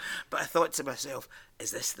tearjerker, but I thought to myself,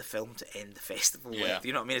 is this the film to end the festival with?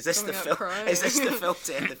 You know what I mean? Is this the film? Is this the film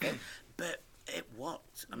to end the film? But it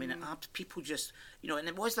worked. I mean, people just, and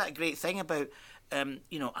it was that great thing about,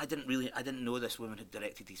 I didn't know this woman had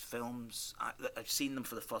directed these films. I've seen them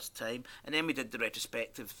for the first time, and then we did the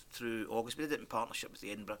retrospective through August. We did it in partnership with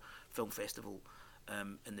the Edinburgh Film Festival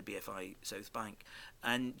in the BFI South Bank,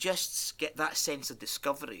 and just get that sense of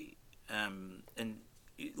discovery, and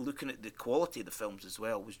looking at the quality of the films as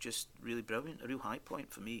well was just really brilliant, a real high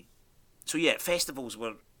point for me. So yeah, festivals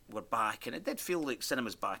were back, and it did feel like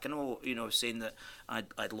cinema's back. I know, I was saying that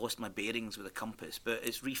I'd lost my bearings with a compass, but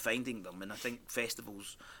it's refinding them, and I think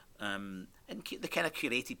festivals and the kind of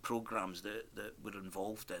curated programmes that we're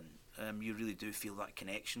involved in, you really do feel that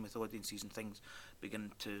connection with audiences, and things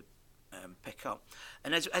begin to pick up.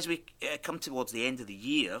 And as we come towards the end of the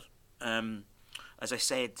year, as I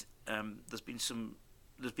said, there's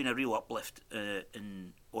been a real uplift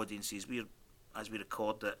in audiences. As we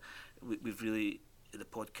record that, we've really, the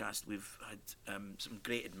podcast, we've had some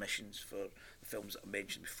great admissions for the films that I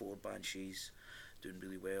mentioned before. Banshees doing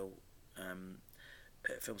really well,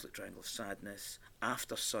 films like Triangle of Sadness,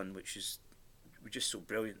 After Sun, which is just so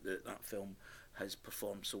brilliant that film has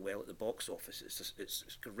performed so well at the box office. It's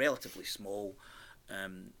a relatively small,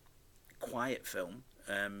 quiet film,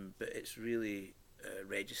 but it's really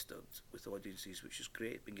registered with audiences, which is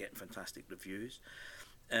great. Been getting fantastic reviews.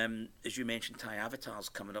 As you mentioned, Thai Avatar's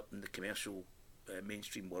coming up in the commercial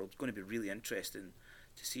mainstream world. It's going to be really interesting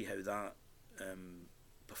to see how that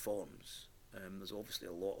performs. There's obviously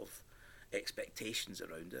a lot of expectations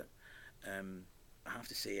around it. I have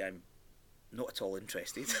to say I'm not at all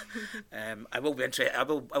interested. I will be interested. I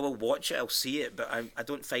will watch it. I'll see it, but I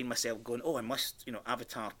don't find myself going, oh, I must,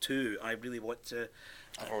 Avatar 2. I really want to.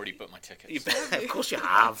 I've already booked my tickets. Of course you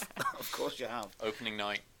have. Of course you have. Opening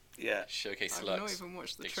night. Yeah. Showcase I've Deluxe. not even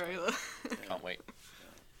watched the Big trailer. Can't wait.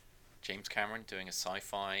 James Cameron doing a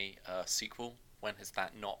sci-fi sequel. When has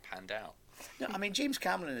that not panned out? No, I mean James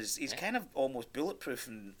Cameron he's kind of almost bulletproof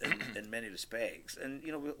in many respects, and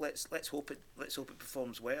let's hope it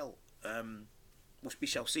performs well. We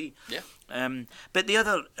shall see. Yeah. But the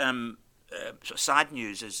other sort of sad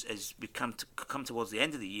news as we come towards the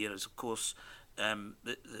end of the year is, of course,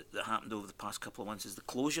 that happened over the past couple of months is the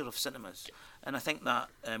closure of cinemas, and I think that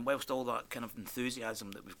whilst all that kind of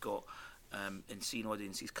enthusiasm that we've got in seeing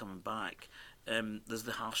audiences coming back, there's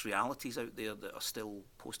the harsh realities out there that are still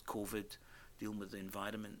post-COVID, dealing with the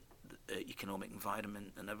environment, the economic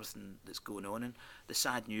environment and everything that's going on. And the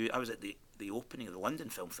sad news, I was at the opening of the London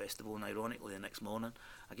Film Festival, and ironically the next morning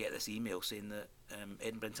I get this email saying that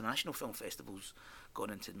Edinburgh International Film Festival's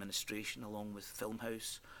gone into administration along with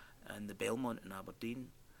Filmhouse and the Belmont in Aberdeen,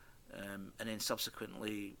 and then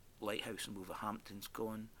subsequently Lighthouse in Wolverhampton's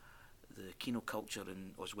gone, the Kino Culture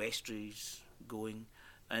in Oswestry's going,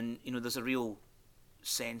 and there's a real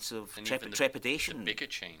sense of trepidation. The bigger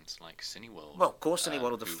chains like Cineworld. Well, of course,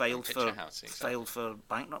 Cineworld have exactly. filed for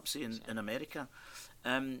bankruptcy in America.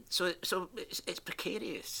 So it's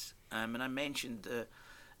precarious. And I mentioned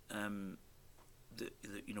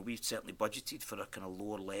we've certainly budgeted for a kind of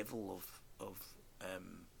lower level of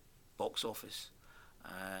box office,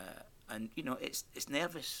 and it's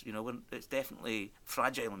nervous. It's definitely a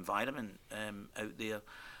fragile environment out there,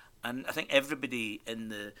 and I think everybody in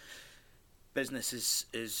the business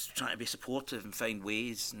is trying to be supportive and find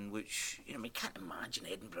ways in which we can't imagine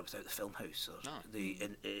Edinburgh without the Filmhouse or the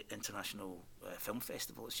International Film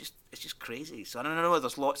Festival. It's just crazy. So I don't know.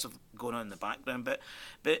 There's lots of going on in the background, but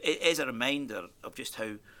it is a reminder of just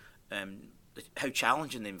how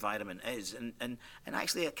challenging the environment is, and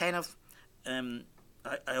actually a kind of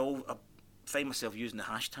I find myself using the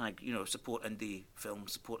hashtag support indie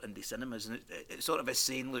films, support indie cinemas, and it sort of is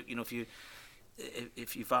saying, look,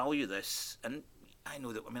 if you value this, and I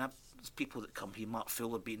know that, there's people that come here, Mark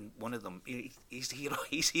Fuller being one of them. He's here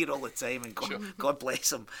all the time, and God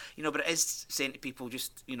bless him. But it is saying to people,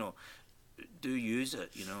 just do use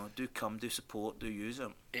it. Do come, do support, do use it.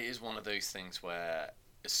 It is one of those things where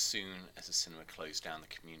as soon as a cinema closed down, the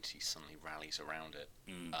community suddenly rallies around it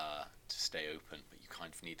to stay open. But you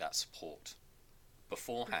kind of need that support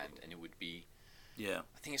beforehand, and it would be. Yeah,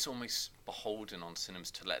 I think it's almost beholden on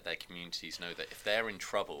cinemas to let their communities know that if they're in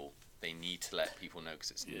trouble, they need to let people know,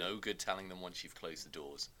 because it's no good telling them once you've closed the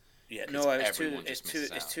doors. Yeah, no, it's too late.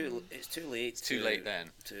 It's too late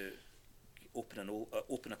then to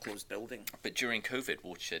open a closed building. But during COVID,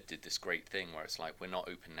 Watershed did this great thing where it's like, we're not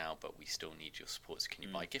open now, but we still need your support. So can you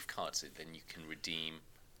buy gift cards that then you can redeem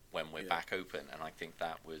when we're back open? And I think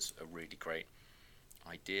that was a really great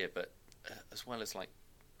idea. But as well as like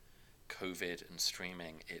COVID and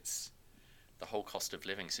streaming, it's the whole cost of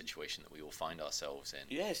living situation that we all find ourselves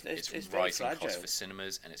in. Yes, it's rising very costs for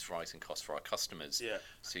cinemas, and it's rising costs for our customers. Yeah.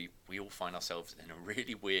 So we all find ourselves in a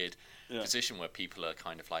really weird position where people are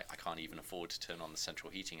kind of like, I can't even afford to turn on the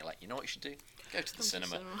central heating. You're like, you know what you should do? Go to the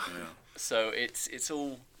cinema. Yeah. So it's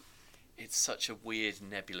such a weird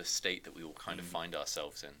nebulous state that we all kind of find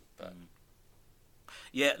ourselves in. But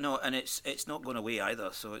yeah, no, and it's not going away either.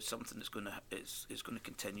 So it's something that's going to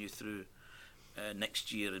continue through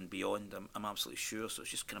next year and beyond. I'm absolutely sure. So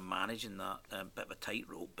it's just kind of managing that bit of a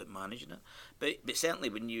tightrope, but managing it. But certainly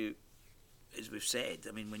when you, as we've said,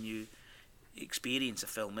 when you experience a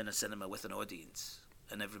film in a cinema with an audience,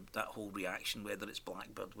 and that whole reaction, whether it's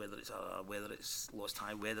Blackbird, whether it's Lost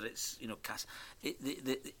High, whether it's cast,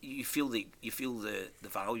 you feel the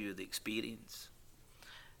value of the experience.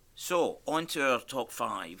 So on to our top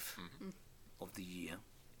 5 of the year.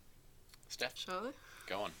 Steph, Shall I?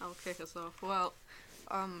 go on. I'll kick us off. Well,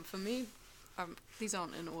 for me, these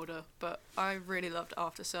aren't in order, but I really loved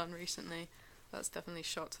After Sun recently. That's definitely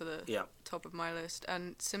shot to the top of my list.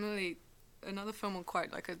 And similarly, another film on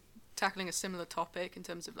quite tackling a similar topic in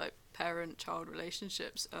terms of like parent-child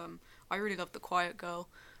relationships. I really loved The Quiet Girl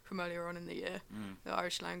from earlier on in the year, the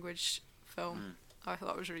Irish language film. I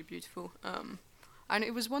thought it was really beautiful. And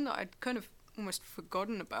it was one that I'd kind of almost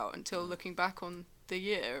forgotten about until looking back on the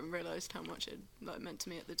year and realised how much it meant to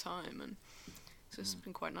me at the time. And so it's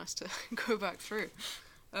been quite nice to go back through.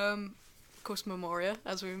 Of course, Memoria,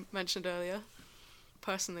 as we mentioned earlier.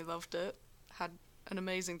 Personally loved it. Had an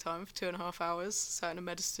amazing time for 2.5 hours, sat in a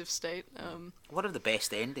meditative state. One of the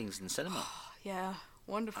best endings in cinema. Yeah,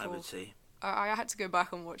 wonderful. I would say. I had to go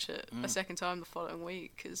back and watch it a second time the following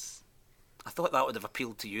week because I thought that would have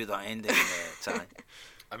appealed to you, that ending, Ty.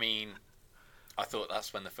 I mean, I thought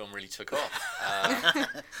that's when the film really took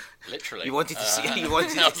off. Literally. You wanted to see. You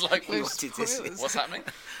wanted. I was like, you wanted to see. spoilers. what's happening?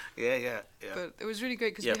 Yeah. But it was really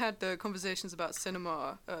great because Yeah. we had the conversations about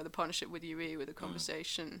cinema, the partnership with UE, with a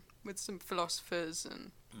conversation with some philosophers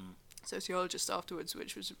and sociologists afterwards,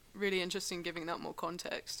 which was really interesting, giving that more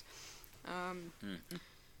context. Am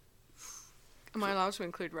I allowed to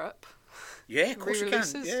include rep? Yeah, of course you can.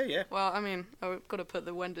 Re-releases? Yeah. Well, I mean, I've got to put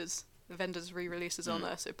the vendors re-releases on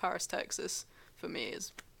there. So Paris, Texas, for me,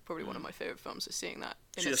 is probably one of my favourite films. So seeing that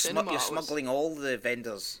in So a you're, cinema you're was- smuggling all the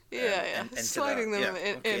vendors. Into sliding that. them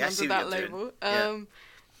Yeah. in Okay, I see under what that you're doing. label. Yeah.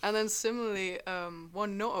 And then similarly,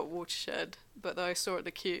 one not at Watershed, but that I saw at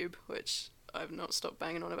the Cube, which I've not stopped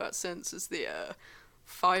banging on about since, is the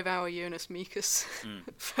 5-hour Jonas Mekas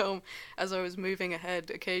film. As I was moving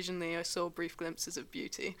ahead, occasionally I saw brief glimpses of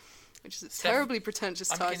beauty, which is a Steph, terribly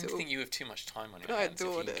pretentious I'm title. beginning to think you have too much time on your I hands if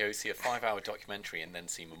you adored can it. go see a 5-hour documentary and then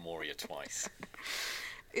see Memoria twice.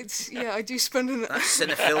 It's I do spend an That's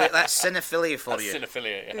cinephilia. That's cinephilia for That's you.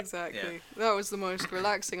 cinephilia, yeah. exactly. That was the most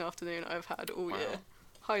relaxing afternoon I've had all Wow. year.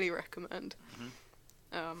 Highly recommend.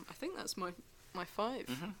 I think that's my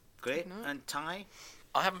 5. Great. No. And Ty?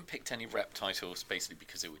 I haven't picked any rep titles basically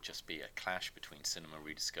because it would just be a clash between Cinema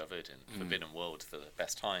Rediscovered and Forbidden World for the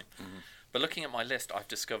best time. But looking at my list, I've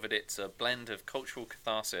discovered it's a blend of cultural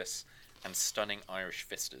catharsis and stunning Irish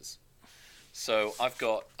vistas. So I've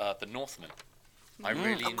got The Northman. I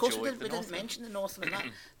really Of course, enjoyed we The didn't Northman. mention the Northman.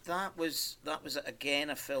 That was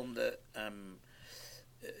again a film that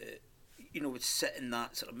would sit in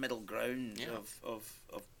that sort of middle ground Yeah. of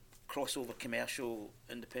crossover commercial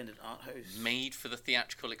independent art house. Made for the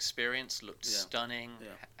theatrical experience, looked Yeah. stunning,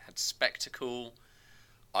 Yeah. had spectacle.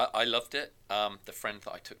 I loved it. The friend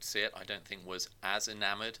that I took to see it, I don't think was as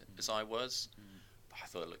enamoured as I was. But I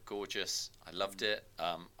thought it looked gorgeous. I loved it.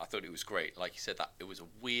 I thought it was great. Like you said, that it was a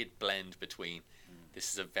weird blend between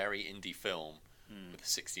this is a very indie film with a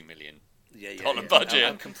 $60 million dollar budget.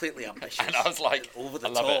 I'm completely ambitious. and I was like, over the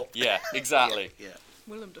I love top. it. Yeah, exactly. Yeah.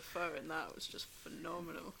 Willem Dafoe in that was just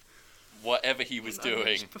phenomenal. Whatever he was An Irish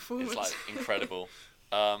doing is performance. like incredible.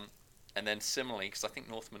 And then similarly, because I think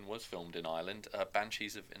Northman was filmed in Ireland,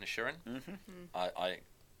 Banshees of Inisherin. I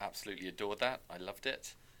absolutely adored that. I loved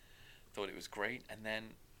it. Thought it was great. And then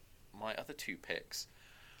my other 2 picks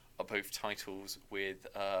are both titles with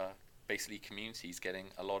basically communities getting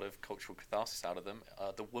a lot of cultural catharsis out of them.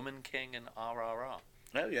 The Woman King and RRR.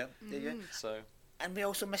 Oh yeah. Yeah. So And we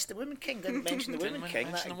also missed the Women King. Didn't mention the Didn't Women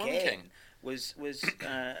King. mention That the Women again King. was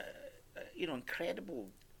incredible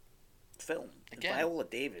film. Again. Viola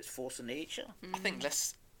Davis, Force of Nature. I think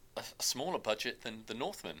less a smaller budget than The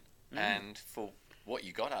Northman, and for what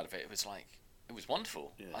you got out of it, it was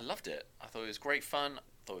wonderful. Yeah. I loved it. I thought it was great fun. I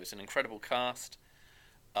thought it was an incredible cast,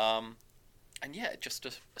 and yeah, just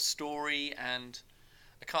a story and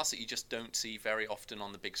a cast that you just don't see very often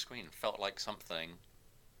on the big screen. Felt like something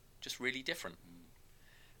just really different.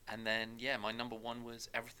 And then yeah, my number 1 was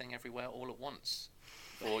Everything Everywhere All at Once,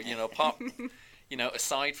 or apart.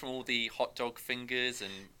 Aside from all the hot dog fingers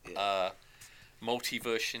and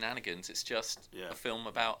multiverse shenanigans, it's just a film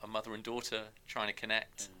about a mother and daughter trying to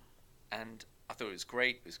connect. And I thought it was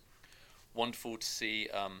great. It was wonderful to see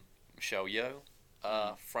Michelle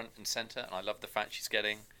Yeoh front and centre, and I love the fact she's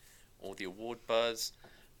getting all the award buzz.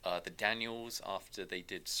 The Daniels, after they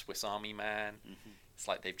did Swiss Army Man, it's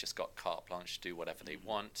like they've just got carte blanche to do whatever they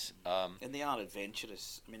want. And they are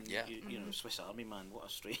adventurous. I mean, Yeah. Swiss Army Man, what a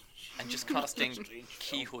strange... And just casting strange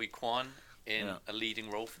Ke film. Huy Quan in Yeah. a leading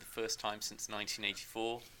role for the first time since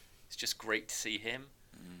 1984. It's just great to see him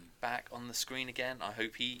back on the screen again. I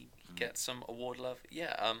hope he gets some award love.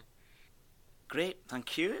 Yeah, Great,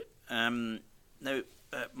 thank you. Now,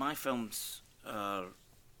 my films are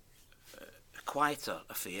a quieter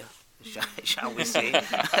affair, shall we say,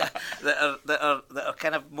 that are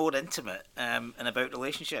kind of more intimate and about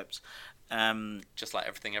relationships. just like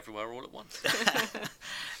Everything Everywhere All at Once.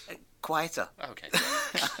 Quieter. Okay.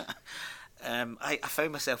 I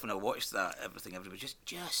found myself when I watched that Everything Everywhere.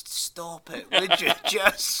 Just stop it, would you?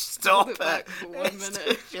 Just stop Hold it back it for 1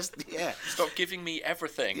 minute. Just yeah. Stop giving me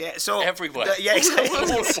everything. Yeah, so everywhere. Yeah, exactly. All at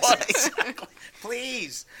once. Exactly.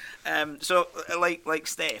 Please. So, like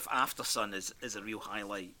Steph, After Sun is a real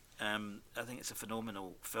highlight. I think it's a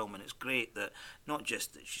phenomenal film, and it's great that not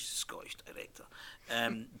just that she's a Scottish director,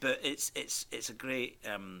 but it's a great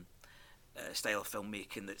style of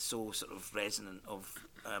filmmaking that's so sort of resonant of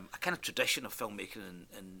a kind of tradition of filmmaking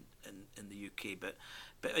in the UK. But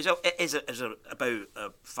it is about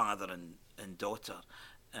a father and daughter.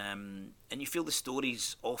 and you feel the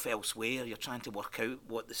story's off elsewhere. You're trying to work out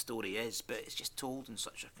what the story is, but it's just told in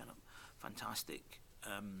such a kind of fantastic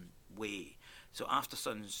way. So After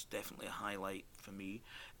Sun's definitely a highlight for me.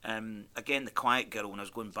 Again, The Quiet Girl. When I was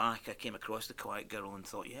going back, I came across The Quiet Girl and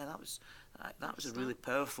thought, yeah, that was a really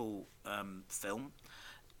powerful film.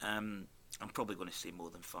 I'm probably going to say more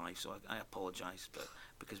than 5, so I apologise, but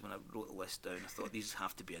because when I wrote the list down, I thought these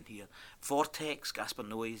have to be in here. Vortex, Gaspar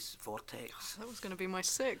Noé's Vortex. That was going to be my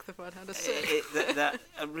 6th if I'd had a 6th. That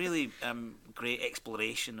a really great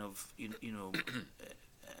exploration of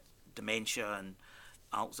dementia and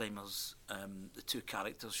Alzheimer's. The two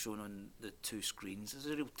characters shown on the two screens. There's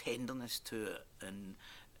a real tenderness to it and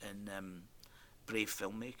brave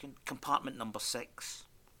filmmaking. Compartment Number 6.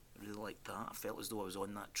 I really liked that. I felt as though I was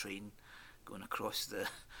on that train going across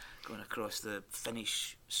the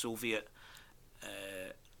Finnish Soviet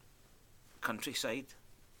countryside.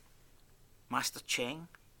 Master Cheng,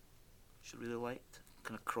 which I really liked.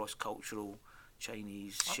 Kind of cross-cultural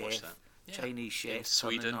Chinese chef. Yeah. Chinese chef in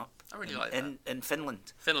Sweden. up I really like that. In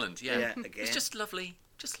Finland. Finland, yeah. Yeah, again. It's just lovely.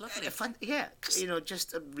 Just lovely.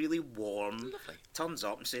 Just a really warm. Lovely. Turns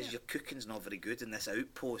up and says your cooking's not very good in this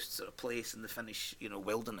outpost sort of place in the Finnish,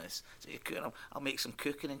 wilderness. So you're cooking, I'll make some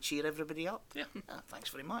cooking and cheer everybody up. Yeah. Thanks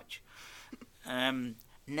very much.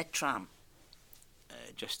 Nitram.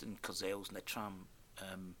 Justin Kurzel's Nitram.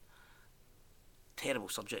 Terrible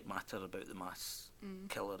subject matter about the mass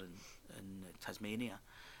killer in Tasmania.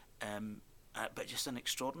 But just an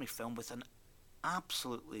extraordinary film with an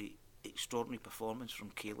absolutely extraordinary performance from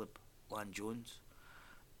Caleb Land-Jones.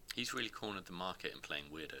 He's really cornered the market in playing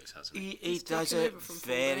weirdos, hasn't he? He does it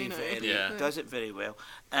very does it very well.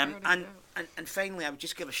 And finally, I would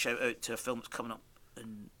just give a shout out to a film that's coming up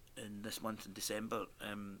in this month in December,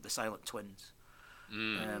 The Silent Twins,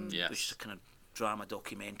 Yes. which is a kind of drama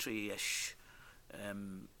documentary-ish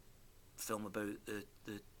film about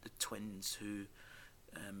the twins who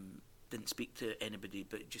didn't speak to anybody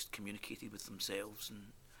but just communicated with themselves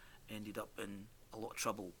and ended up in a lot of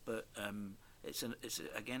trouble. But it's an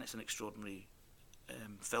extraordinary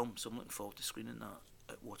film, so I'm looking forward to screening that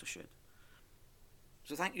at Watershed.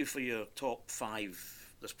 So thank you for your top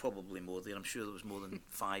 5. There's probably more there. I'm sure there was more than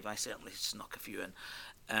 5. I certainly snuck a few in.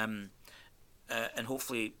 And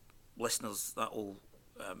hopefully, listeners, that will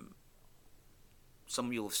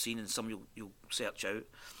some you'll have seen and some you'll search out.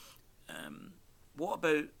 What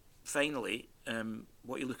about, finally,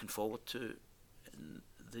 what you're looking forward to in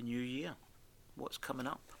the new year? What's coming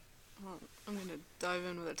up? Well, I'm going to dive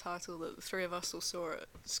in with a title that the 3 of us all saw at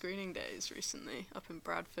screening days recently up in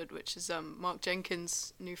Bradford, which is Mark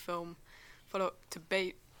Jenkins' new film, follow-up to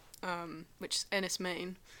Bait, which is Ennis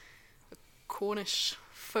Main, a Cornish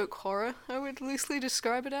folk horror, I would loosely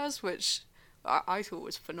describe it as, which I thought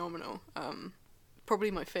was phenomenal.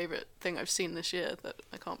 Probably my favourite thing I've seen this year that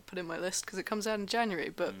I can't put in my list because it comes out in January,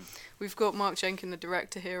 but we've got Mark Jenkins, the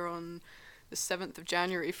director, here on the 7th of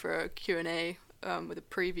January for a Q&A with a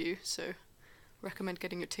preview, so recommend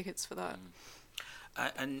getting your tickets for that.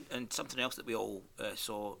 And something else that we all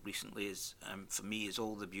saw recently is, for me, is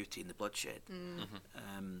All the Beauty and the Bloodshed.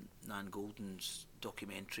 Nan Goldin's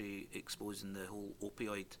documentary exposing the whole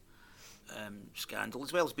opioid scandal,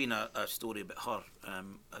 as well as being a story about her,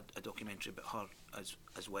 a documentary about her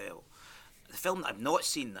as well. The film that I've not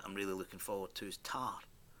seen that I'm really looking forward to is Tar,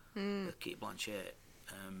 with Cate Blanchett.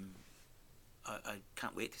 I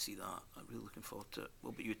can't wait to see that. I'm really looking forward to it.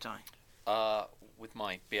 What about you, Ty? With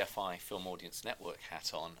my BFI Film Audience Network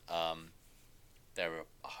hat on, there are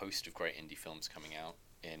a host of great indie films coming out.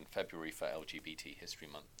 In February for LGBT History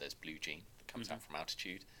Month, there's Blue Jean that comes out from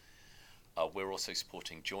Altitude. We're also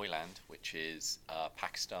supporting Joyland, which is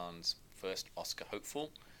Pakistan's first Oscar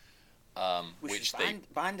hopeful. Which is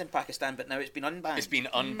banned in Pakistan, but now it's been unbanned. It's been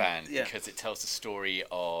unbanned because it tells the story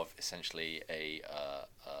of essentially a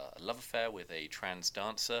love affair with a trans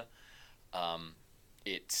dancer.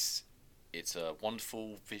 It's a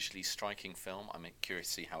wonderful, visually striking film. I'm curious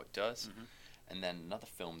to see how it does. And then another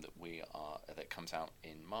film that comes out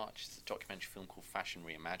in March is a documentary film called Fashion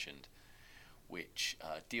Reimagined, which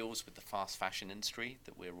deals with the fast fashion industry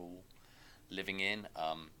that we're all living in.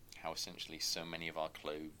 How essentially so many of our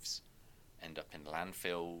clothes end up in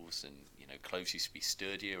landfills, and clothes used to be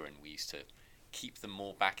sturdier, and we used to keep them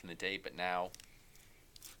more back in the day, but now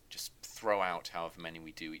just throw out however many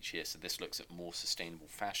we do each year. So this looks at more sustainable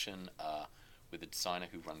fashion with a designer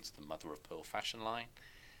who runs the Mother of Pearl fashion line,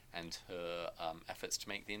 and her efforts to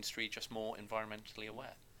make the industry just more environmentally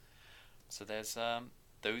aware. So there's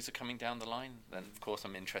those are coming down the line. Then of course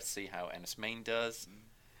I'm interested to see how Ennis Main does.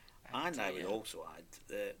 And I would also add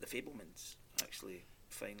the Fabelmans, actually.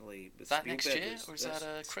 finally. With Is that next Spielberg. year or is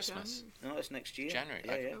that Christmas? No, it's next year. January.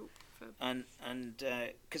 Yeah, Okay. yeah. Oh, fair. And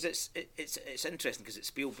because it's interesting because it's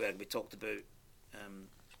Spielberg. We talked about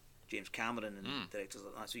James Cameron and directors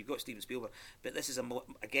like that. So you've got Steven Spielberg, but this is a more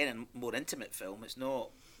intimate film. It's not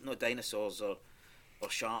dinosaurs or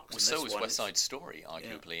sharks. Well, in so this was one. West Side Story,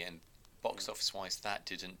 arguably, and box office wise, that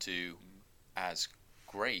didn't do as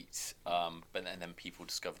great. But then people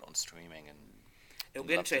discovered it on streaming and. It'll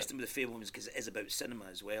be loved interesting with the Fabelmans because it is about cinema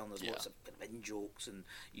as well, and there's lots of kind of in-jokes, and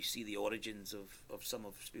you see the origins of some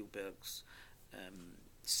of Spielberg's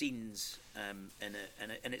scenes in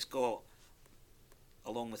it, and it's got,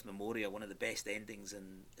 along with Memoria, one of the best endings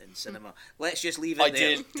in cinema. Let's just leave it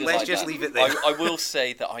there. Let's just leave it there. I will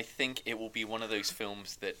say that I think it will be one of those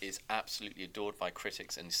films that is absolutely adored by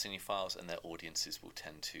critics and cinephiles, and their audiences will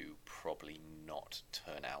tend to probably not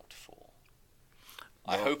turn out for.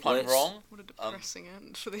 I Well, hope I'm wrong. What a depressing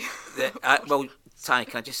end for the. Well, Ty,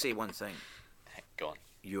 can I just say one thing? Go on.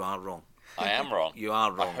 You are wrong. I am wrong. You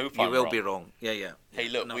are wrong. I hope you I'm will wrong. be wrong. Yeah. Hey,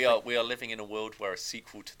 look, No, we are living in a world where a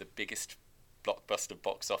sequel to the biggest blockbuster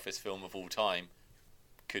box office film of all time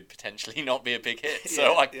could potentially not be a big hit.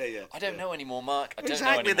 So I don't know anymore, Mark. I don't know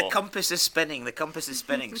Exactly. anymore. The compass is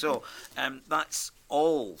spinning. So that's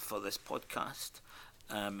all for this podcast.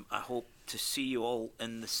 I hope to see you all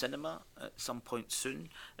in the cinema at some point soon.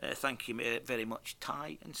 Thank you very much,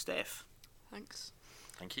 Ty and Steph. Thanks.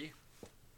 Thank you.